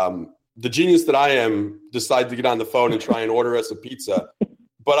 The genius that I am decided to get on the phone and try and order us a pizza.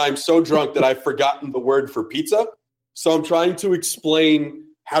 But I'm so drunk that I've forgotten the word for pizza. So I'm trying to explain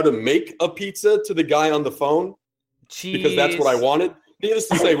how to make a pizza to the guy on the phone. Cheese. Because that's what I wanted. Needless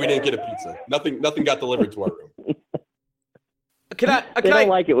to say, we didn't get a pizza. Nothing got delivered to our room. They don't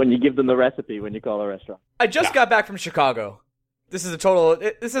like it when you give them the recipe when you call a restaurant. I just got back from Chicago. This is a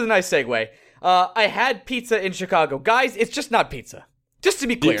nice segue. I had pizza in Chicago. Guys, it's just not pizza. Just to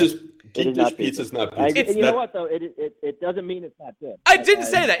be clear. Deep dish pizza is not pizza. You know what, though? It doesn't mean it's not good. I didn't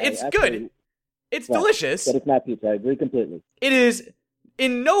say that. It's good. It's delicious. But it's not pizza. I agree completely. It is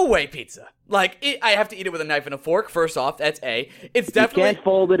in no way pizza. Like, I have to eat it with a knife and a fork. First off, that's A. It's definitely... You can't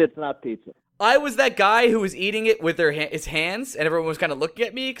fold it. It's not pizza. I was that guy who was eating it with his hands, and everyone was kind of looking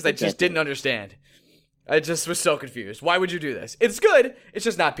at me because I just didn't understand. I just was so confused. Why would you do this? It's good. It's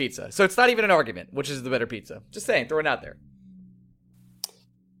just not pizza. So it's not even an argument, which is the better pizza. Just saying, throw it out there.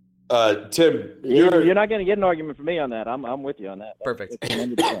 Tim, you're not going to get an argument from me on that. I'm with you on that. Perfect.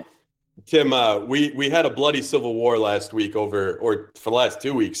 Tim, we had a bloody civil war last week for the last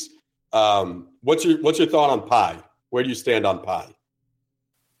 2 weeks. What's your thought on pie? Where do you stand on pie?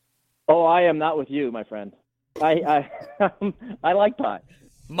 Oh, I am not with you, my friend. I like pie.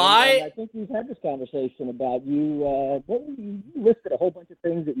 I think we've had this conversation about you. You listed a whole bunch of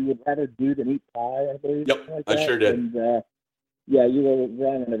things that you would rather do than eat pie, I believe. Yep, like I sure did. And, yeah, you were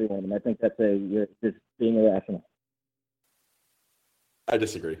wrong on every one of them. I think you're just being irrational. I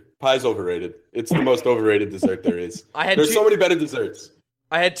disagree. Pie's overrated. It's the most overrated dessert there is. There's so many better desserts.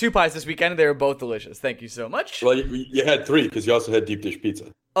 I had 2 pies this weekend, and they were both delicious. Thank you so much. Well, you had 3 because you also had deep dish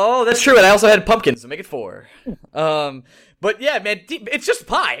pizza. Oh, that's true. And I also had pumpkins, so make it 4. But yeah, man, it's just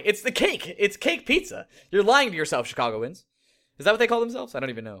pie. It's the cake. It's cake pizza. You're lying to yourself, Chicagoans. Is that what they call themselves? I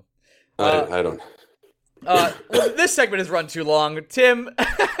don't even know. I don't. This segment has run too long. Tim.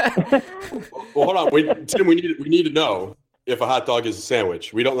 Well, hold on. Tim, we need to know if a hot dog is a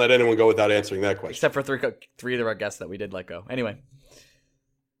sandwich. We don't let anyone go without answering that question. Except for three of our guests that we did let go. Anyway.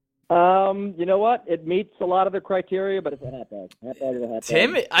 You know what? It meets a lot of the criteria, but it's a hot dog. Hot dog is a hot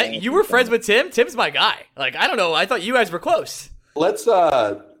Tim, dog. You were friends with Tim? Tim's my guy. Like, I don't know. I thought you guys were close. Let's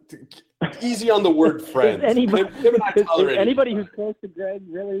easy on the word friends. Does anybody who's close to Greg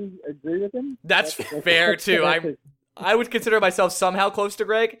really agree with him? That's fair too. I would consider myself somehow close to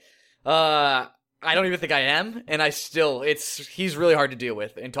Greg. I don't even think I am, and he's really hard to deal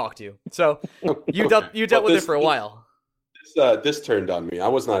with and talk to. So you dealt with it for a while. This turned on me. I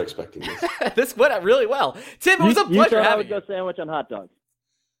was not expecting this. This went really well. Tim, it was a pleasure having you. I would go sandwich on hot dog.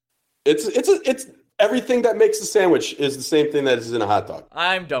 It's everything that makes a sandwich is the same thing that is in a hot dog.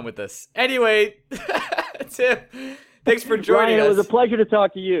 I'm done with this. Anyway, Tim, thanks for joining us. It was a pleasure to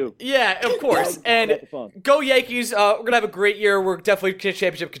talk to you. Yeah, of course. And go Yankees. We're going to have a great year. We're definitely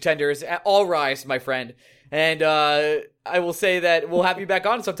championship contenders. All rise, my friend. And I will say that we'll have you back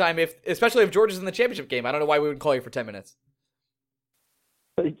on sometime, especially if Georgia's in the championship game. I don't know why we would call you for 10 minutes.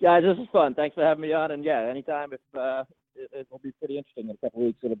 Guys, this is fun. Thanks for having me on. And yeah, anytime it will be pretty interesting in a couple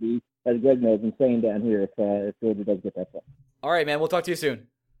weeks. It'll be, as Greg knows, insane down here if Georgia does get that far. All right, man. We'll talk to you soon.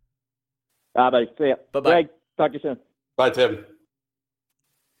 Buddy. See ya. Bye-bye. Greg, talk to you soon. Bye, Tim.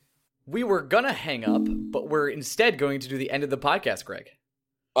 We were going to hang up, but we're instead going to do the end of the podcast, Greg.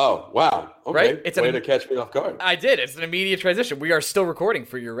 Oh, wow. Okay. Right? It's way to catch me off guard. I did. It's an immediate transition. We are still recording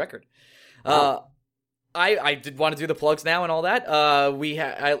for your record. I did want to do the plugs now and all that.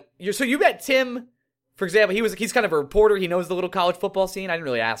 So you met Tim, for example. He's kind of a reporter. He knows the little college football scene. I didn't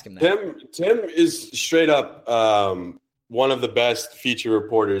really ask him that. Tim is straight up one of the best feature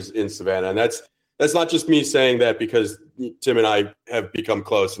reporters in Savannah, and that's not just me saying that because Tim and I have become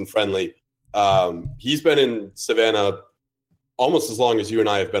close and friendly. He's been in Savannah almost as long as you and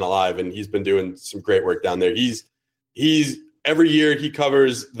I have been alive, and he's been doing some great work down there. He's every year he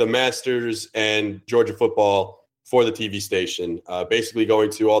covers the Masters and Georgia football for the TV station, basically going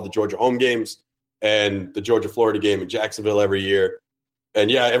to all the Georgia home games and the Georgia-Florida game in Jacksonville every year.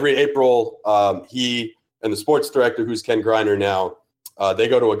 And yeah, every April, he and the sports director, who's Ken Griner now, they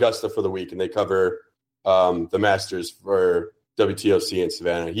go to Augusta for the week and they cover the Masters for WTOC in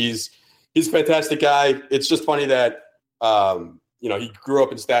Savannah. He's a fantastic guy. It's just funny that, he grew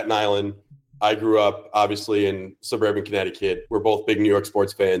up in Staten Island. I grew up, obviously, in suburban Connecticut. We're both big New York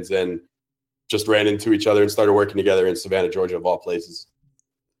sports fans and just ran into each other and started working together in Savannah, Georgia, of all places.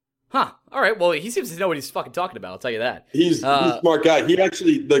 Huh. All right. Well, he seems to know what he's fucking talking about. I'll tell you that. He's a smart guy.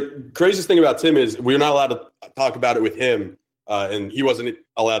 The craziest thing about Tim is we're not allowed to talk about it with him, and he wasn't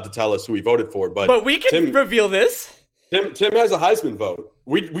allowed to tell us who he voted for. But we can reveal this. Tim has a Heisman vote.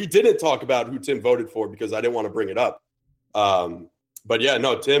 We didn't talk about who Tim voted for because I didn't want to bring it up. But yeah,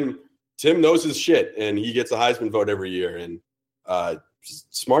 no, Tim knows his shit, and he gets a Heisman vote every year. And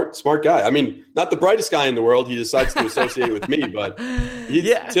Smart guy. I mean, not the brightest guy in the world. He decides to associate with me, but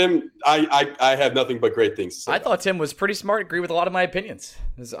Tim, I have nothing but great things to say. I thought Tim was pretty smart. Agree with a lot of my opinions.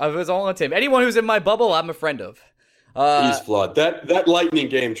 It was all on Tim. Anyone who's in my bubble, I'm a friend of. He's flawed. That Lightning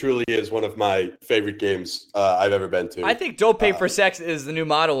game truly is one of my favorite games I've ever been to. I think "Don't Pay for Sex" is the new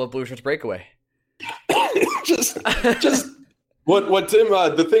model of Blueshirts Breakaway. just what Tim.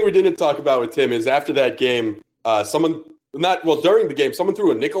 The thing we didn't talk about with Tim is after that game, during the game, someone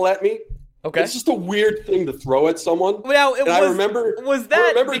threw a nickel at me. Okay, it's just a weird thing to throw at someone. Well, I remember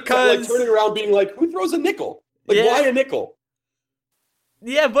because turning around being like, "Who throws a nickel? Why a nickel?"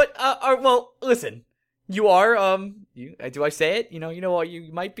 Yeah, but listen. You are do I say it? You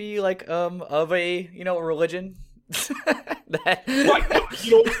might be like of a religion. Right.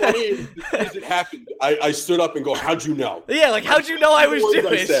 You know what's funny is it happened. I stood up and go, "How'd you know?" Yeah, like how'd you know I was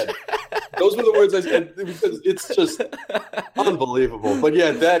Jewish? Those were the words I said because it's just unbelievable. But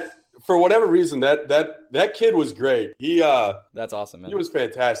yeah, that for whatever reason that kid was great. That's awesome, man. He was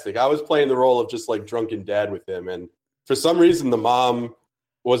fantastic. I was playing the role of just like drunken dad with him, and for some reason the mom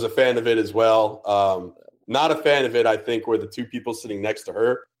was a fan of it as well. Not a fan of it, I think, were the two people sitting next to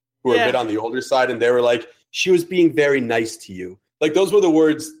her who were a bit on the older side, and they were like, "She was being very nice to you." Like, those were the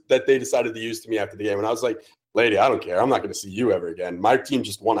words that they decided to use to me after the game. And I was like, "Lady, I don't care. I'm not going to see you ever again. My team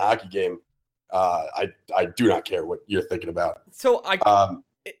just won a hockey game. I do not care what you're thinking about." So I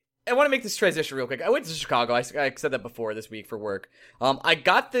want to make this transition real quick. I went to Chicago. I said that before this week for work. I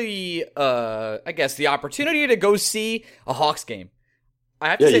got the opportunity to go see a Hawks game. I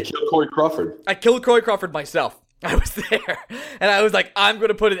have to say, you killed Corey Crawford. I killed Corey Crawford myself. I was there, and I was like, I'm going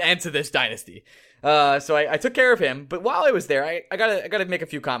to put an end to this dynasty. So I took care of him. But while I was there, I gotta make a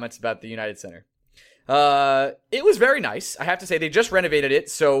few comments about the United Center. It was very nice. I have to say, they just renovated it,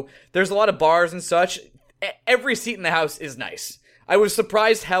 so there's a lot of bars and such. Every seat in the house is nice. I was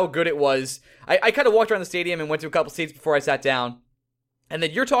surprised how good it was. I kind of walked around the stadium and went to a couple seats before I sat down. And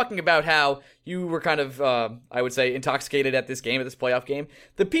then you're talking about how you were kind of, I would say, intoxicated at this playoff game.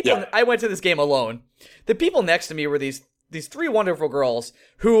 The people, I went to this game alone. The people next to me were these three wonderful girls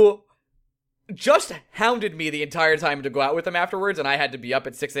who just hounded me the entire time to go out with them afterwards, and I had to be up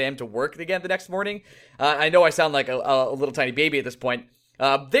at 6 a.m. to work again the next morning. I know I sound like a little tiny baby at this point.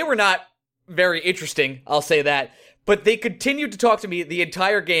 They were not very interesting, I'll say that. But they continued to talk to me the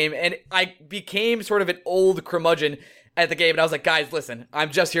entire game, and I became sort of an old curmudgeon at the game, and I was like, "Guys, listen,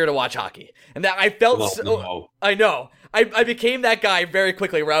 I'm just here to watch hockey." And that I felt I know. I became that guy very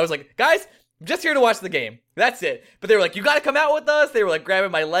quickly where I was like, "Guys, I'm just here to watch the game. That's it." But they were like, "You got to come out with us." They were like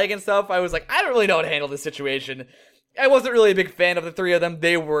grabbing my leg and stuff. I was like, I don't really know how to handle this situation. I wasn't really a big fan of the three of them.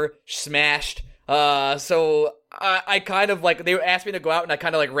 They were smashed. So I kind of like, they asked me to go out, and I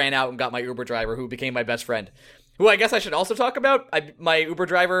kind of like ran out and got my Uber driver, who became my best friend, who I guess I should also talk about. My Uber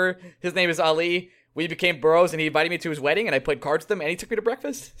driver, his name is Ali. We became bros, and he invited me to his wedding, and I played cards with him, and he took me to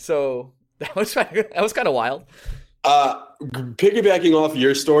breakfast. So that was kind of wild. Piggybacking off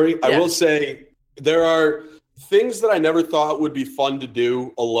your story, I will say there are things that I never thought would be fun to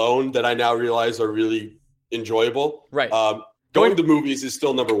do alone that I now realize are really enjoyable. Right. Going to movies is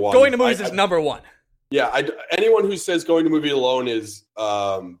still number one. Going to movies is number one. Yeah. Anyone who says going to movie alone is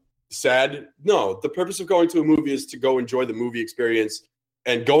sad. No, the purpose of going to a movie is to go enjoy the movie experience.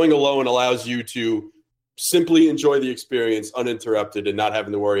 And going alone allows you to simply enjoy the experience uninterrupted and not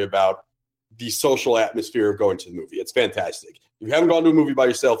having to worry about the social atmosphere of going to the movie. It's fantastic. If you haven't gone to a movie by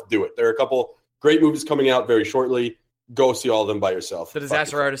yourself, do it. There are a couple great movies coming out very shortly. Go see all of them by yourself. The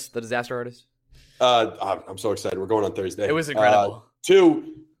Disaster Artist. I'm so excited. We're going on Thursday. It was incredible.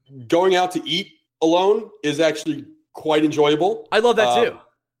 2, going out to eat alone is actually quite enjoyable. I love that too.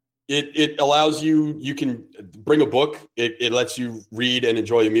 It allows you can bring a book. It lets you read and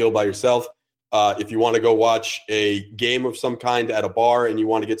enjoy a meal by yourself. If you want to go watch a game of some kind at a bar and you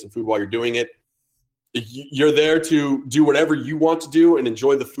want to get some food while you're doing it, you're there to do whatever you want to do and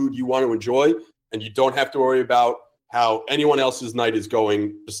enjoy the food you want to enjoy. And you don't have to worry about how anyone else's night is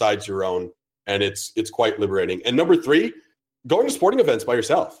going besides your own. And it's quite liberating. And number 3, going to sporting events by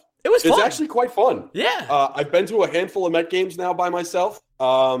yourself. It was fun. It's actually quite fun. Yeah. I've been to a handful of Met games now by myself.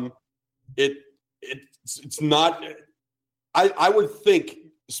 It's not. I would think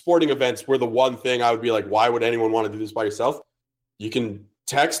sporting events were the one thing I would be like, why would anyone want to do this by yourself? You can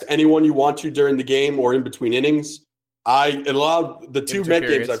text anyone you want to during the game or in between innings. It allowed the 2 Met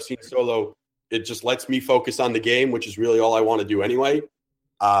games I've seen solo. It just lets me focus on the game, which is really all I want to do anyway.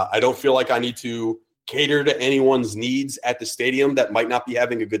 I don't feel like I need to cater to anyone's needs at the stadium that might not be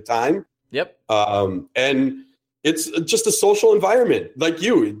having a good time. Yep. And it's just a social environment. Like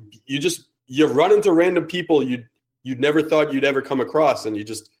you run into random people you'd never thought you'd ever come across, and you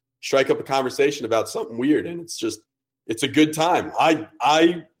just strike up a conversation about something weird, and it's a good time.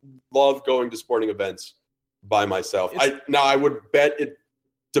 I love going to sporting events by myself. I would bet it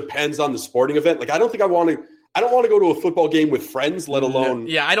depends on the sporting event. Like I don't want to go to a football game with friends, let alone.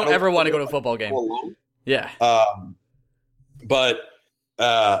 Yeah, I don't ever want to go to a football game alone. Yeah. But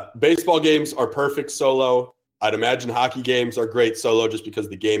baseball games are perfect solo. I'd imagine hockey games are great solo just because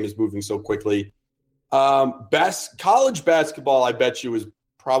the game is moving so quickly. College basketball, I bet you, is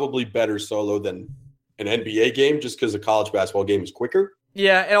probably better solo than an NBA game just because a college basketball game is quicker.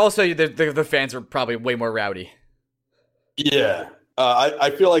 Yeah, and also the fans are probably way more rowdy. Yeah.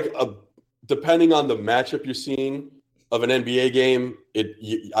 I feel like depending on the matchup you're seeing of an NBA game,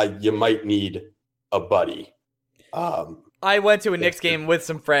 you might need a buddy. I went to a Knicks game with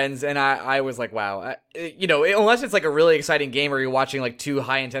some friends, and I was like, wow. Unless it's like a really exciting game or you're watching like two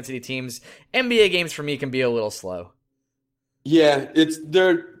high-intensity teams, NBA games for me can be a little slow. Yeah,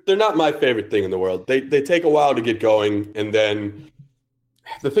 they're not my favorite thing in the world. They take a while to get going, and then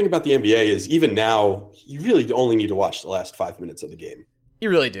the thing about the NBA is even now, you really only need to watch the last 5 minutes of the game. You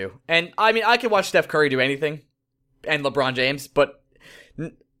really do. And, I mean, I can watch Steph Curry do anything, and LeBron James, but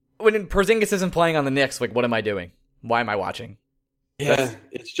when Porzingis isn't playing on the Knicks, like, what am I doing? Why am I watching? Yeah,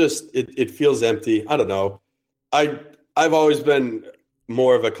 it's just it feels empty. I don't know. I've always been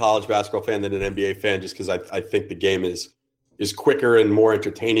more of a college basketball fan than an NBA fan, just because I think the game is quicker and more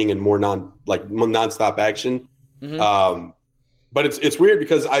entertaining and more nonstop action. Mm-hmm. But it's weird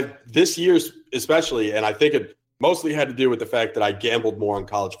because this year especially, and I think it mostly had to do with the fact that I gambled more on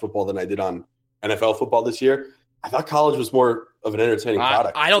college football than I did on NFL football this year. I thought college was more of an entertaining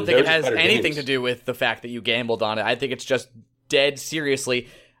product. I don't think it has anything to do with the fact that you gambled on it. I think it's just dead seriously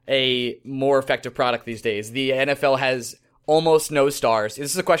a more effective product these days. The NFL has almost no stars. This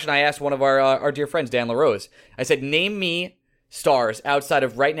is a question I asked one of our dear friends, Dan LaRose. I said, name me stars outside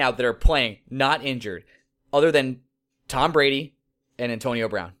of right now that are playing, not injured, other than Tom Brady and Antonio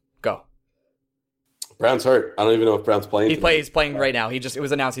Brown. Go. Brown's hurt. I don't even know if Brown's playing. He's playing right now. It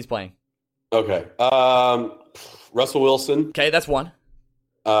was announced he's playing. Okay. Russell Wilson. Okay, that's one.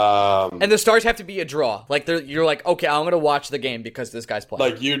 And the stars have to be a draw. Like you're like, okay, I'm gonna watch the game because this guy's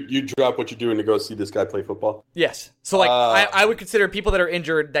playing. Like you drop what you're doing to go see this guy play football. Yes. So like I would consider people that are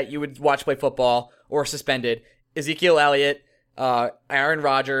injured that you would watch play football or suspended. Ezekiel Elliott, Aaron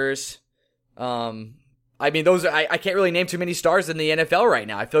Rodgers. I mean, those I can't really name too many stars in the NFL right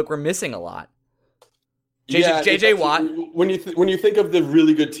now. I feel like we're missing a lot. JJ Watt. When you think of the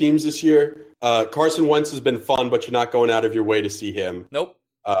really good teams this year, Carson Wentz has been fun, but you're not going out of your way to see him. Nope.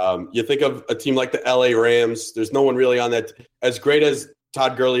 You think of a team like the LA Rams. There's no one really on that. As great as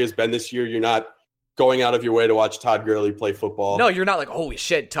Todd Gurley has been this year, you're not going out of your way to watch Todd Gurley play football. No, you're not like, holy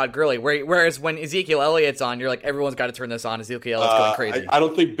shit, Todd Gurley. Whereas when Ezekiel Elliott's on, you're like, everyone's got to turn this on. Ezekiel Elliott's going crazy. I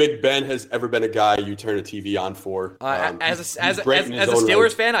don't think Big Ben has ever been a guy you turn a TV on for. As a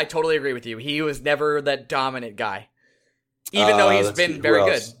Steelers fan, I totally agree with you. He was never that dominant guy, even though he's been very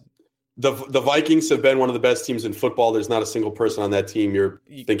good. The Vikings have been one of the best teams in football. There's not a single person on that team you're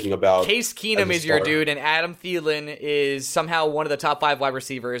thinking about. Case Keenum is your dude, and Adam Thielen is somehow one of the top 5 wide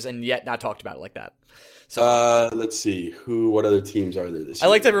receivers, and yet not talked about like that. So let's see. What other teams are there this year? I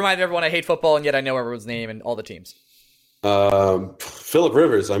like to remind everyone I hate football, and yet I know everyone's name and all the teams. Phillip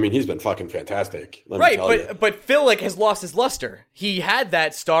Rivers, I mean, he's been fucking fantastic. Right, but Phil has lost his luster. He had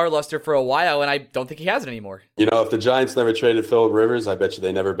that star luster for a while, and I don't think he has it anymore. You know, if the Giants never traded Phillip Rivers, I bet you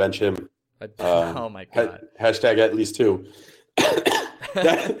they never bench him. Oh my god! Hashtag at least 2.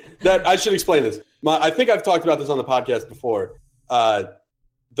 that I should explain this. I think I've talked about this on the podcast before.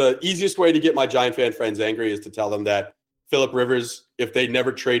 The easiest way to get my Giant fan friends angry is to tell them that Phillip Rivers, if they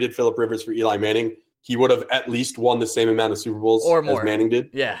never traded Phillip Rivers for Eli Manning, he would have at least won the same amount of Super Bowls as Manning did.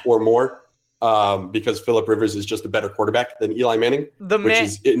 Yeah. Or more. Because Phillip Rivers is just a better quarterback than Eli Manning, which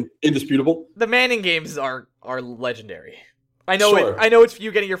is indisputable. The Manning games are legendary. I know it's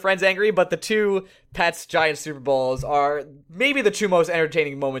you getting your friends angry, but the 2 Pats-Giants Super Bowls are maybe the 2 most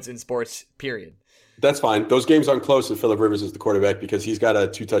entertaining moments in sports, period. That's fine. Those games aren't close if Phillip Rivers is the quarterback because he's got a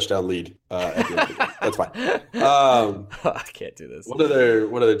 2-touchdown lead at the end of the game. That's fine. I can't do this. What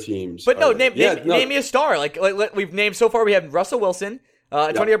other teams? But no, name me a star. Like we've named so far, we have Russell Wilson,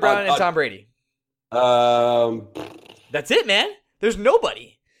 Antonio Brown, and Tom Brady. That's it, man. There's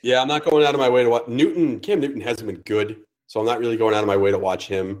nobody. Yeah, I'm not going out of my way to watch Cam Newton hasn't been good, so I'm not really going out of my way to watch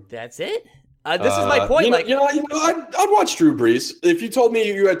him. That's it. This is my point. I'd watch Drew Brees. If you told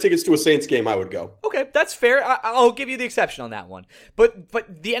me you had tickets to a Saints game, I would go. Okay, that's fair. I'll give you the exception on that one. But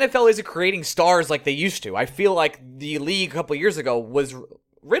the NFL isn't creating stars like they used to. I feel like the league a couple years ago was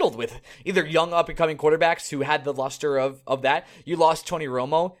riddled with either young up-and-coming quarterbacks who had the luster of that. You lost Tony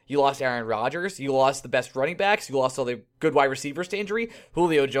Romo. You lost Aaron Rodgers. You lost the best running backs. You lost all the good wide receivers to injury.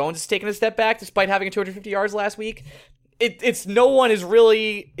 Julio Jones has taken a step back despite having 250 yards last week. It's no one is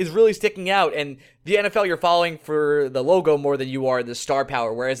really sticking out, and the NFL you're following for the logo more than you are the star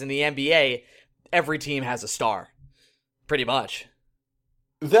power, whereas in the NBA, every team has a star, pretty much.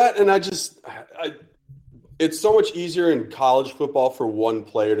 That, and it's so much easier in college football for one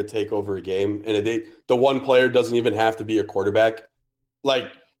player to take over a game, and the one player doesn't even have to be a quarterback.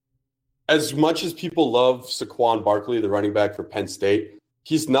 Like, as much as people love Saquon Barkley, the running back for Penn State,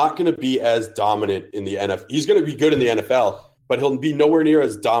 he's not going to be as dominant in the NFL. He's going to be good in the NFL, but he'll be nowhere near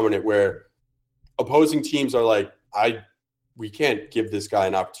as dominant where opposing teams are like, we can't give this guy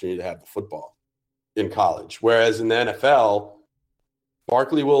an opportunity to have the football in college. Whereas in the NFL,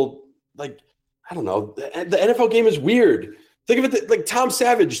 Barkley will, like, I don't know. The NFL game is weird. Think of it like Tom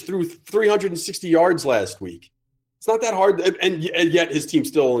Savage threw 360 yards last week. It's not that hard, and yet his team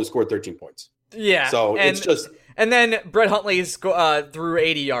still only scored 13 points. Yeah. So it's just... And then Brett Huntley threw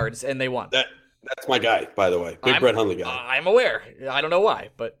 80 yards, and they won. That's my guy, by the way. Brett Huntley guy. I'm aware. I don't know why,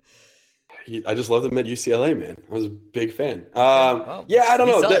 but... I just loved him at UCLA, man. I was a big fan. Well, yeah, I don't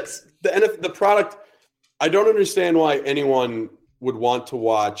know. The product, I don't understand why anyone would want to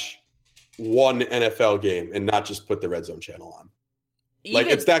watch one NFL game and not just put the Red Zone channel on. Like,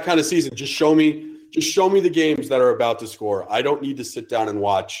 it's that kind of season. Just show me the games that are about to score. I don't need to sit down and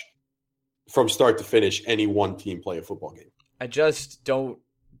watch from start to finish any one team play a football game. I just don't.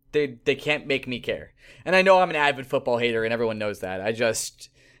 They can't make me care. And I know I'm an avid football hater, and everyone knows that.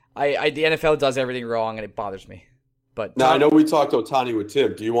 The NFL does everything wrong, and it bothers me. But now, I know we talked Ohtani with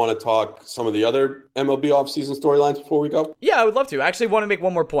Tim. Do you want to talk some of the other MLB offseason storylines before we go? Yeah, I would love to. I actually want to make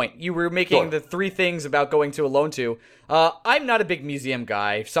one more point. You were making the three things about going to a loan to. I'm not a big museum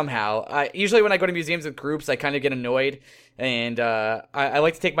guy, somehow. Usually when I go to museums with groups, I kind of get annoyed. And I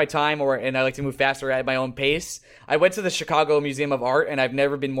like to take my time, and I like to move faster at my own pace. I went to the Chicago Museum of Art, and I've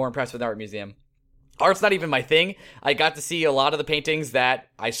never been more impressed with an art museum. Art's not even my thing. I got to see a lot of the paintings that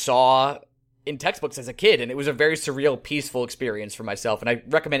I saw in textbooks as a kid, and it was a very surreal, peaceful experience for myself, and I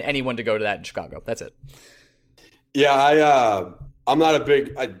recommend anyone to go to that in Chicago. That's it. Yeah, I'm not a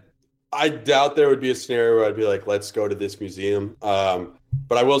big... I doubt there would be a scenario where I'd be like, let's go to this museum.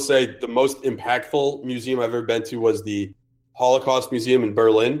 But I will say the most impactful museum I've ever been to was the Holocaust Museum in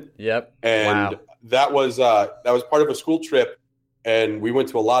Berlin. Yep. And that was part of a school trip, and we went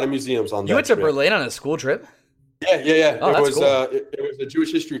to a lot of museums on that. You went to trip. Berlin on a school trip? Yeah. Oh, it was cool. It was a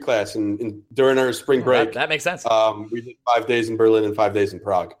Jewish history class during our spring break. That makes sense. We did 5 days in Berlin and 5 days in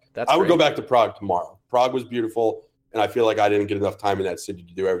Prague. I would go back to Prague tomorrow. Prague was beautiful, and I feel like I didn't get enough time in that city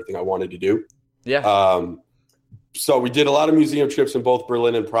to do everything I wanted to do. Yeah. So we did a lot of museum trips in both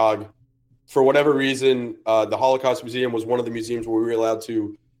Berlin and Prague. For whatever reason, the Holocaust Museum was one of the museums where we were allowed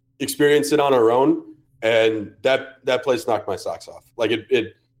to experience it on our own, and that place knocked my socks off. Like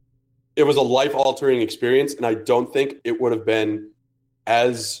it was a life-altering experience, and I don't think it would have been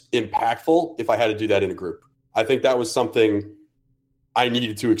as impactful if I had to do that in a group. I think that was something I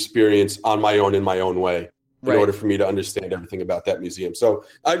needed to experience on my own in my own way in order for me to understand everything about that museum. So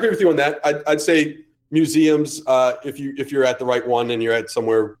I agree with you on that. I'd say museums, if you're at the right one and you're at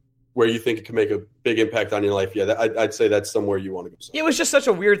somewhere where you think it can make a big impact on your life, I'd say that's somewhere you want to go. It was just such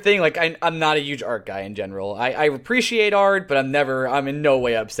a weird thing. Like, I'm not a huge art guy in general. I appreciate art, but I'm in no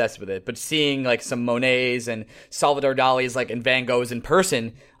way obsessed with it. But seeing like some Monets and Salvador Dali's and Van Goghs in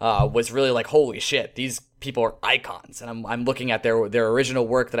person was really like, holy shit, these people are icons. And I'm looking at their original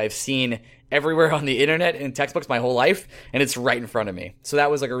work that I've seen everywhere on the internet and in textbooks my whole life, and it's right in front of me. So that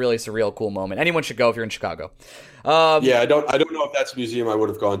was like a really surreal, cool moment. Anyone should go if you're in Chicago. I don't know if that's a museum I would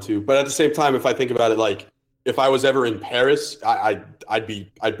have gone to, but at the same time, if I think about it, like if I was ever in Paris, I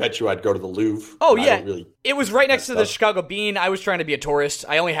bet you I'd go to the Louvre. Oh yeah, it was right next to the Chicago Bean. I was trying to be a tourist.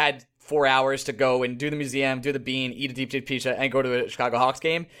 I only had 4 hours to go and do the museum, do the Bean, eat a deep dish pizza, and go to a Chicago Hawks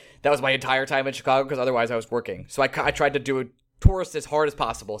game. That was my entire time in Chicago because otherwise I was working. So I tried to do a tourist as hard as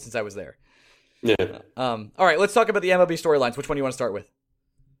possible since I was there. Yeah. All right, let's talk about the MLB storylines. Which one do you want to start with?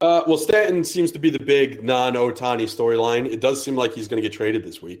 Well, Stanton seems to be the big non-Ohtani storyline. It does seem like he's going to get traded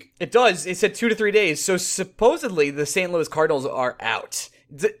this week. It does. It said 2 to 3 days. So supposedly the St. Louis Cardinals are out.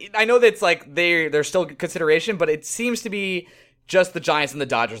 I know that's like they're still consideration, but it seems to be just the Giants and the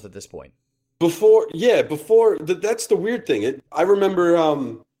Dodgers at this point. That's the weird thing. I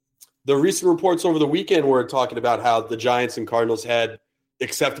remember the recent reports over the weekend were talking about how the Giants and Cardinals had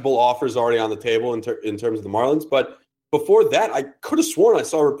acceptable offers already on the table in terms of the Marlins. But before that, I could have sworn I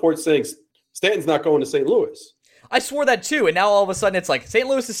saw reports saying Stanton's not going to St. Louis. I swore that too. And now all of a sudden it's like St.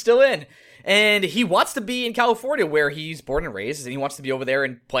 Louis is still in. And he wants to be in California where he's born and raised, and he wants to be over there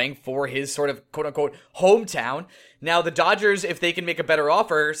and playing for his sort of quote-unquote hometown. Now, the Dodgers, if they can make a better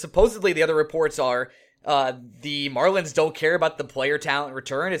offer, supposedly the other reports are the Marlins don't care about the player talent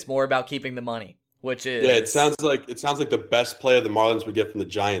return. It's more about keeping the money, which is... Yeah, it sounds like the best player the Marlins would get from the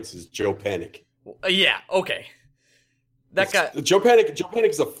Giants is Joe Panic. Yeah, okay. Joe Panic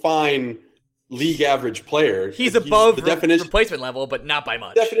is a fine... league average player. He's above the replacement level, but not by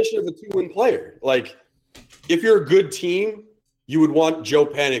much. Definition of a 2-win player. Like, if you're a good team, you would want Joe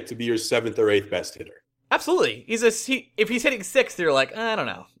Panic to be your 7th or 8th best hitter. Absolutely. If he's hitting 6th, you're like, I don't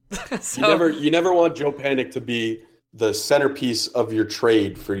know. So, you never want Joe Panic to be the centerpiece of your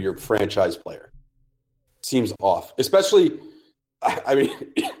trade for your franchise player. Seems off. Especially, I mean,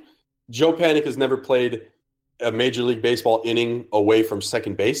 Joe Panic has never played a Major League Baseball inning away from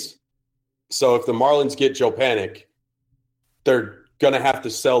second base. So if the Marlins get Joe Panic, they're going to have to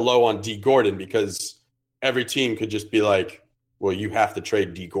sell low on D. Gordon because every team could just be like, well, you have to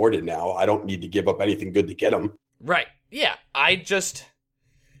trade D. Gordon now. I don't need to give up anything good to get him. Right. Yeah.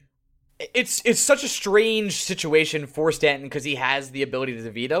 It's such a strange situation for Stanton because he has the ability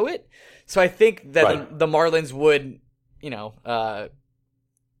to veto it. So I think that the Marlins would,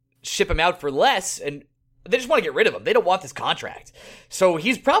 ship him out for less, and they just want to get rid of him. They don't want this contract. So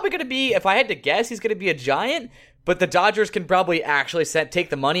he's probably going to be, if I had to guess, he's going to be a Giant, but the Dodgers can probably actually take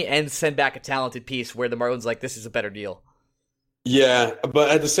the money and send back a talented piece where the Marlins like, this is a better deal. Yeah, but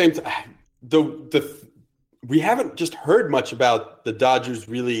at the same time, we haven't just heard much about the Dodgers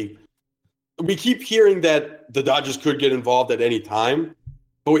really. We keep hearing that the Dodgers could get involved at any time,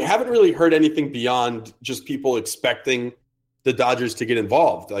 but we haven't really heard anything beyond just people expecting the Dodgers to get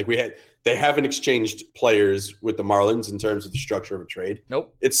involved. Like they haven't exchanged players with the Marlins in terms of the structure of a trade.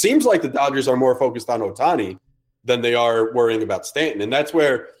 Nope. It seems like the Dodgers are more focused on Ohtani than they are worrying about Stanton. And that's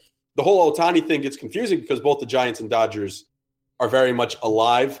where the whole Ohtani thing gets confusing because both the Giants and Dodgers are very much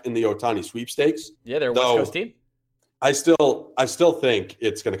alive in the Ohtani sweepstakes. Yeah, they're a West Coast team. I still think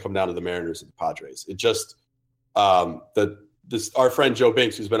it's going to come down to the Mariners and the Padres. It just our friend Joe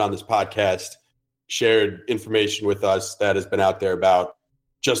Binks, who's been on this podcast, shared information with us that has been out there about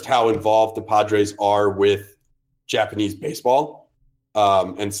just how involved the Padres are with Japanese baseball.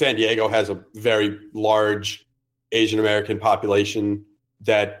 And San Diego has a very large Asian American population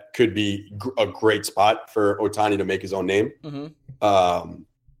that could be a great spot for Ohtani to make his own name. Mm-hmm.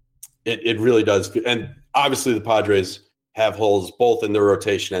 It really does. And obviously the Padres have holes both in their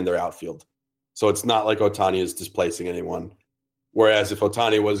rotation and their outfield. So it's not like Ohtani is displacing anyone. Whereas if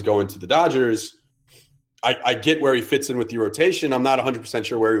Ohtani was going to the Dodgers, I get where he fits in with the rotation. I'm not 100%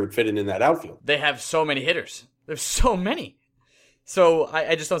 sure where he would fit in that outfield. They have so many hitters. There's so many. So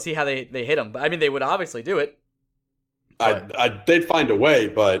I just don't see how they hit him. I mean, they would obviously do it. They'd find a way,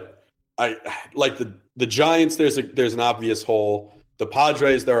 but I like the Giants. There's an obvious hole. The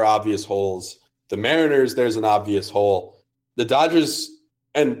Padres, there are obvious holes. The Mariners, there's an obvious hole. The Dodgers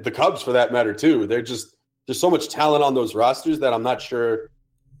and the Cubs, for that matter, too. There's so much talent on those rosters that I'm not sure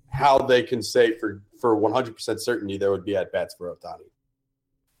how they can say for 100% certainty there would be at-bats for Ohtani.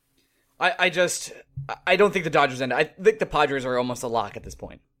 I don't think the Dodgers end. I think the Padres are almost a lock at this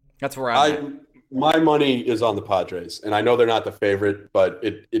point. That's where I'm at. My money is on the Padres, and I know they're not the favorite, but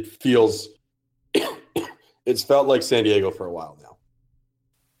it feels it's felt like San Diego for a while now.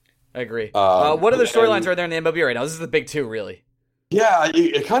 I agree. What other storylines are there in the MLB right now? This is the big two, really. Yeah,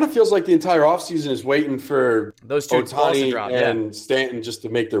 it kind of feels like the entire offseason is waiting for those two Ohtani and Stanton just to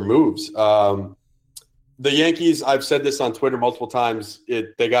make their moves. The Yankees, I've said this on Twitter multiple times,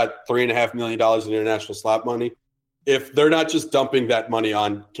 they got $3.5 million in international slot money. If they're not just dumping that money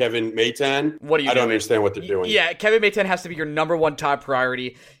on Kevin Maytan, I don't understand what they're doing. Yeah, Kevin Maytan has to be your number one top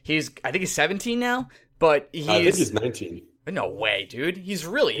priority. I think he's 17 now, but I think he's 19. No way, dude. He's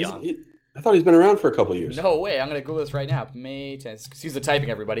really young. I thought he's been around for a couple of years. No way. I'm going to Google this right now. Maytan. Excuse the typing,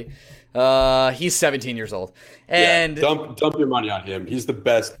 everybody. He's 17 years old. And dump your money on him. He's the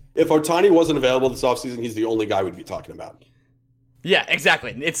best. If Ohtani wasn't available this offseason, he's the only guy we'd be talking about. Yeah,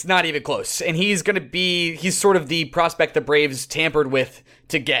 exactly. It's not even close. And he's sort of the prospect the Braves tampered with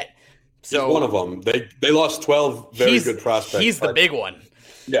to get. So he's one of them. They lost 12 very good prospects. He's the big one.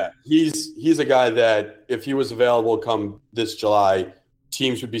 Yeah, he's a guy that if he was available come this July,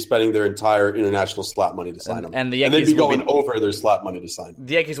 teams would be spending their entire international slot money to sign him. And the Yankees they'd be going over their slot money to sign him.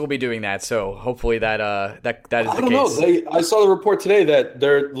 The Yankees will be doing that, so hopefully that is the case. I don't know. I saw the report today that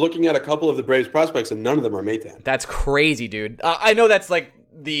they're looking at a couple of the Braves prospects, and none of them are Maytan. That's crazy, dude. I know that's like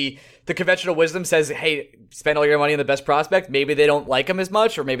the conventional wisdom says, hey, spend all your money on the best prospect. Maybe they don't like him as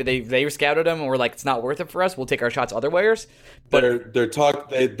much, or maybe they scouted him and were like, it's not worth it for us. We'll take our shots other ways. But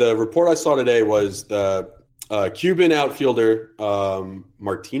the report I saw today was the Cuban outfielder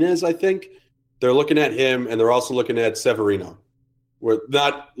Martinez, I think. They're looking at him, and they're also looking at Severino.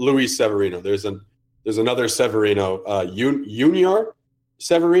 Not Luis Severino. There's another Severino, Junior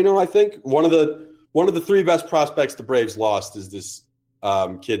Severino, I think. One of the three best prospects the Braves lost is this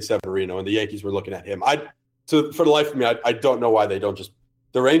kid Severino, and the Yankees were looking at him. For the life of me, I don't know why they don't just.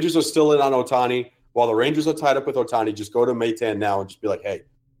 The Rangers are still in on Ohtani. While the Rangers are tied up with Ohtani, just go to Maytan now and just be like, hey,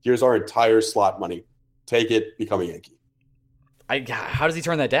 here's our entire slot money. Take it, become a Yankee. How does he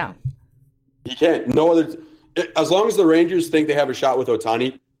turn that down? He can't. No other. As long as the Rangers think they have a shot with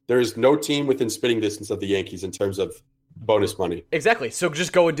Ohtani, there is no team within spitting distance of the Yankees in terms of bonus money. Exactly. So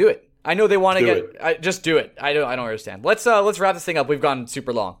just go and do it. I know they want to just do it. I don't understand. Let's wrap this thing up. We've gone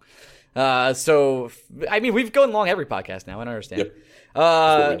super long. We've gone long every podcast now. I don't understand. Yep.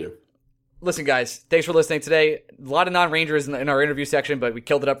 That's what we do. Listen, guys, thanks for listening today. A lot of non-Rangers in our interview section, but we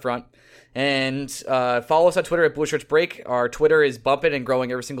killed it up front. And follow us on Twitter at Blueshirts Break. Our Twitter is bumping and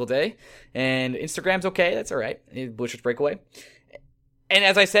growing every single day. And Instagram's okay. That's all right. Blueshirts Breakaway. And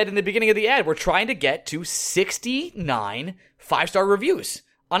as I said in the beginning of the ad, we're trying to get to 69 5-star reviews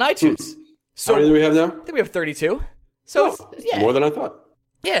on iTunes. So, how many do we have now? I think we have 32. So yeah, more than I thought.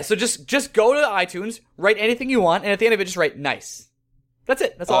 Yeah, so just go to iTunes, write anything you want, and at the end of it, just write nice. That's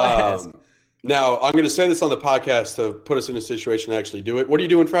it. That's all I have. Now, I'm going to say this on the podcast to put us in a situation to actually do it. What are you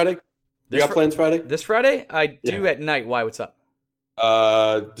doing Friday? You got plans Friday? This Friday? I do at night. Why? What's up?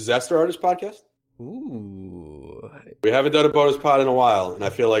 Disaster Artist podcast? Ooh. We haven't done a bonus pod in a while, and I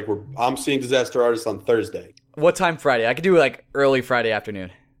feel like I'm seeing Disaster Artist on Thursday. What time Friday? I could do like early Friday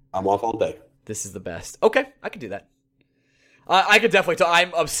afternoon. I'm off all day. This is the best. Okay, I could do that. I could definitely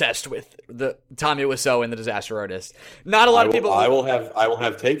I'm obsessed with the Tommy Wiseau and the Disaster Artist. Not a lot of people. I will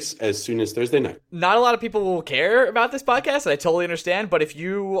have takes as soon as Thursday night. Not a lot of people will care about this podcast, and I totally understand. But if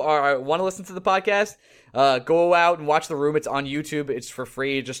you want to listen to the podcast, go out and watch The Room. It's on YouTube. It's for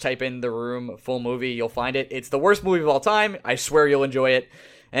free. Just type in The Room full movie. You'll find it. It's the worst movie of all time. I swear you'll enjoy it.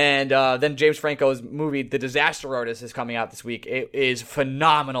 And then James Franco's movie, The Disaster Artist, is coming out this week. It is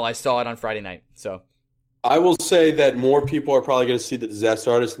phenomenal. I saw it on Friday night. So I will say that more people are probably going to see The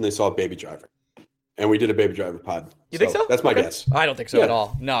Disaster Artist than they saw Baby Driver. And we did a Baby Driver pod. You think so? That's my guess. I don't think so at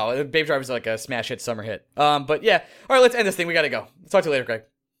all. No, Baby Driver's like a smash hit, summer hit. But yeah. All right, let's end this thing. We got to go. Let's talk to you later, Greg.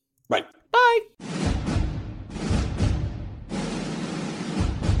 Bye. Bye.